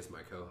with Clay as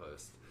my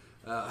co-host.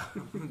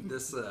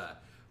 This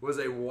was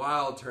a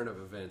wild turn of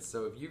events.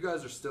 So if you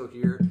guys are still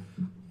here,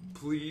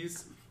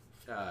 please,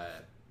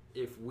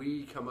 if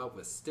we come up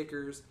with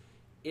stickers,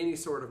 any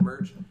sort of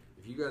merch,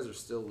 if you guys are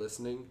still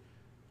listening,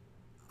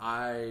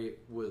 I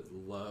would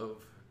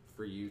love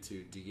for you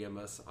to DM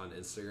us on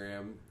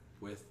Instagram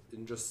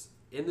and just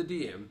in the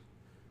DM,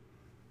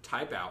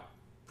 type out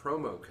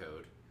promo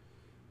code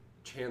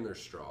Chandler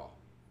Straw,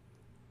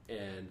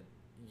 and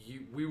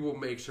we will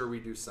make sure we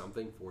do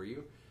something for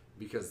you,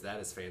 because that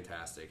is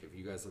fantastic. If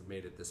you guys have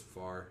made it this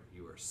far,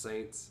 you are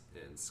saints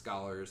and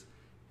scholars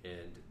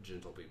and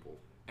gentle people.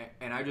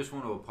 And I just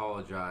want to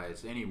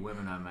apologize any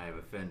women I may have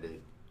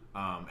offended.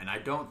 And I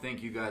don't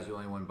think you guys are the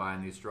only one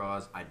buying these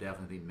straws. I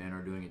definitely think men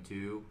are doing it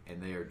too,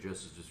 and they are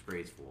just as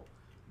disgraceful.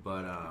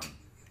 But I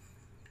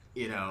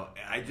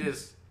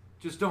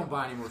just don't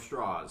buy any more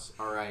straws.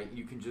 All right,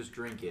 you can just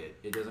drink it.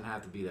 It doesn't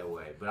have to be that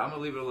way. But I'm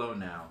gonna leave it alone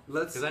now,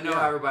 because I know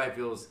how everybody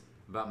feels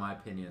about my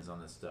opinions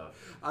on this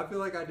stuff. I feel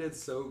like I did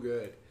so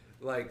good.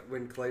 Like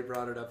when Clay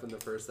brought it up in the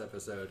first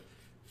episode,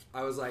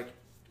 I was like,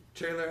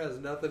 Chandler has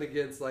nothing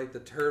against like the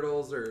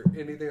turtles or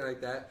anything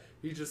like that.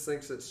 He just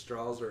thinks that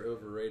straws are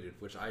overrated,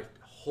 which I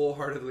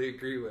wholeheartedly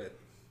agree with.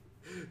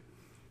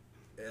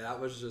 That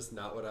was just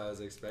not what I was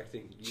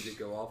expecting you to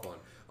go off on.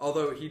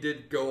 Although he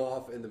did go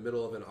off in the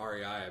middle of an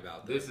REI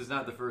about this. This is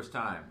not the first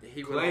time.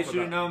 Clay should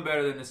have known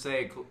better than to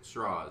say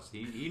straws.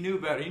 He knew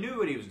better. He knew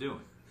what he was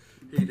doing.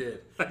 He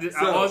did.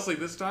 Honestly,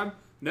 this time,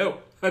 no.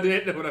 I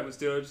didn't know what I was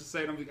doing. I was just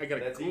saying I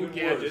got a cool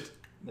gadget.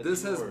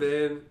 This has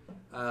been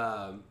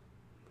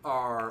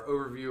our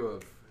overview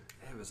of...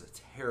 It was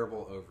a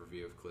terrible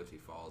overview of Clifty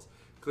Falls.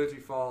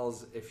 Clifty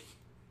Falls,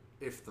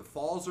 if the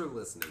Falls are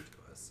listening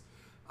to us,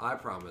 I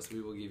promise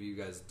we will give you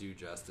guys due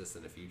justice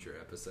in a future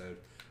episode.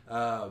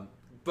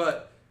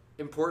 But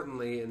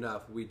importantly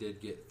enough, we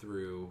did get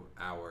through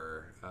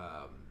our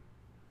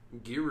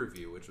gear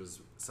review, which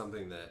was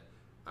something that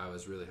I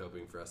was really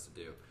hoping for us to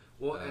do.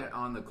 Well, and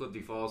on the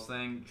Clifty Falls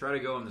thing, try to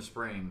go in the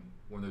spring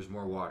when there's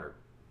more water,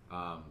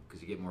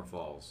 because you get more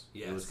falls.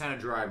 Yes. It was kind of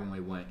dry when we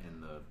went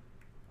in the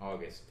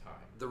August time.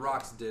 The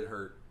rocks did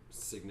hurt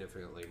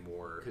significantly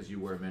more because you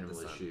wear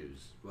minimalist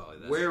shoes. Well,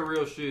 wear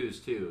real shoes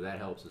too. That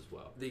helps as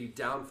well. The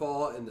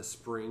downfall in the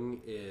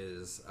spring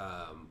is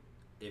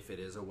if it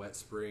is a wet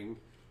spring,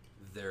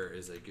 there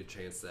is a good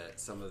chance that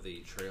some of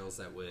the trails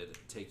that would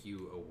take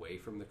you away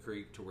from the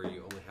creek to where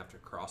you only have to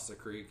cross the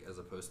creek as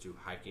opposed to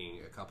hiking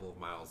a couple of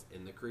miles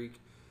in the creek,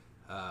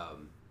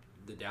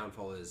 the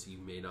downfall is you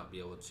may not be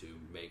able to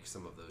make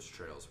some of those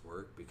trails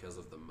work because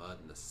of the mud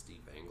and the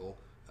steep angle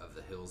of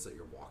the hills that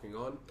you're walking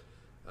on.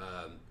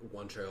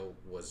 One trail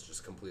was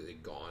just completely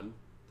gone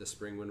this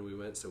spring when we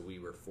went, so we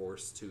were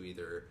forced to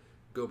either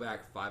go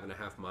back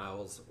 5.5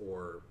 miles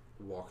or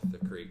walk the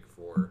creek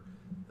for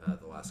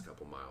the last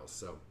couple miles.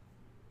 So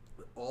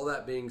all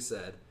that being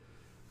said,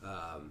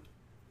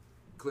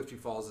 Clifty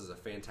Falls is a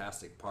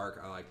fantastic park.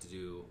 I like to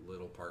do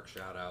little park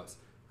shout outs.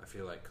 I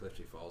feel like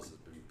Clifty Falls has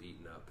been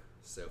beaten up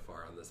so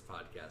far on this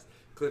podcast.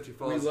 Clifty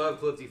Falls. We love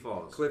Clifty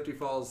Falls. Clifty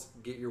Falls,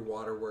 get your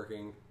water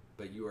working,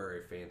 but you are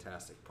a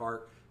fantastic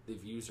park. The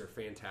views are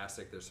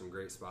fantastic. There's some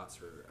great spots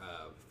for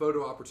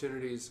photo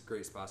opportunities,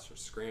 great spots for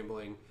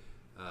scrambling.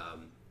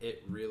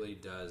 It really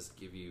does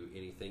give you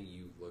anything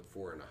you look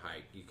for in a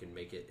hike. You can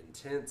make it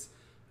intense.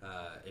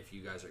 If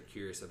you guys are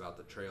curious about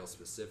the trail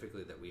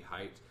specifically that we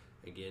hiked,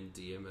 again,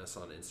 DM us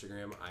on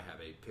Instagram. I have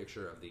a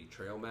picture of the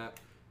trail map.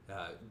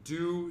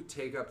 Do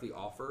take up the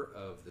offer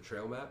of the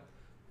trail map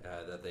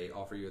that they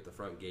offer you at the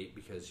front gate,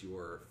 because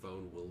your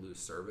phone will lose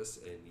service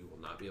and you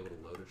will not be able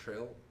to load a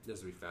trail,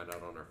 as we found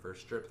out on our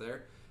first trip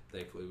there.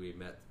 Thankfully, we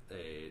met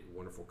a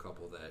wonderful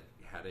couple that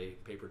had a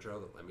paper trail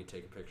that let me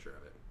take a picture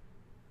of it.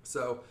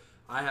 So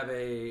I have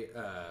a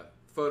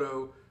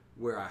photo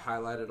where I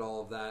highlighted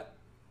all of that.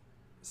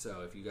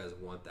 So if you guys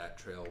want that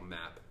trail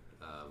map,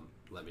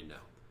 let me know.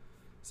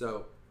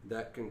 So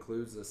that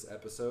concludes this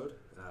episode.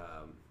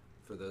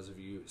 For those of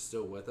you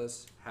still with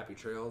us, happy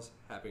trails,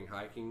 happy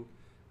hiking.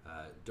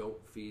 Don't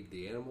feed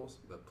the animals,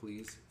 but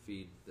please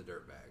feed the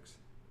dirt bags.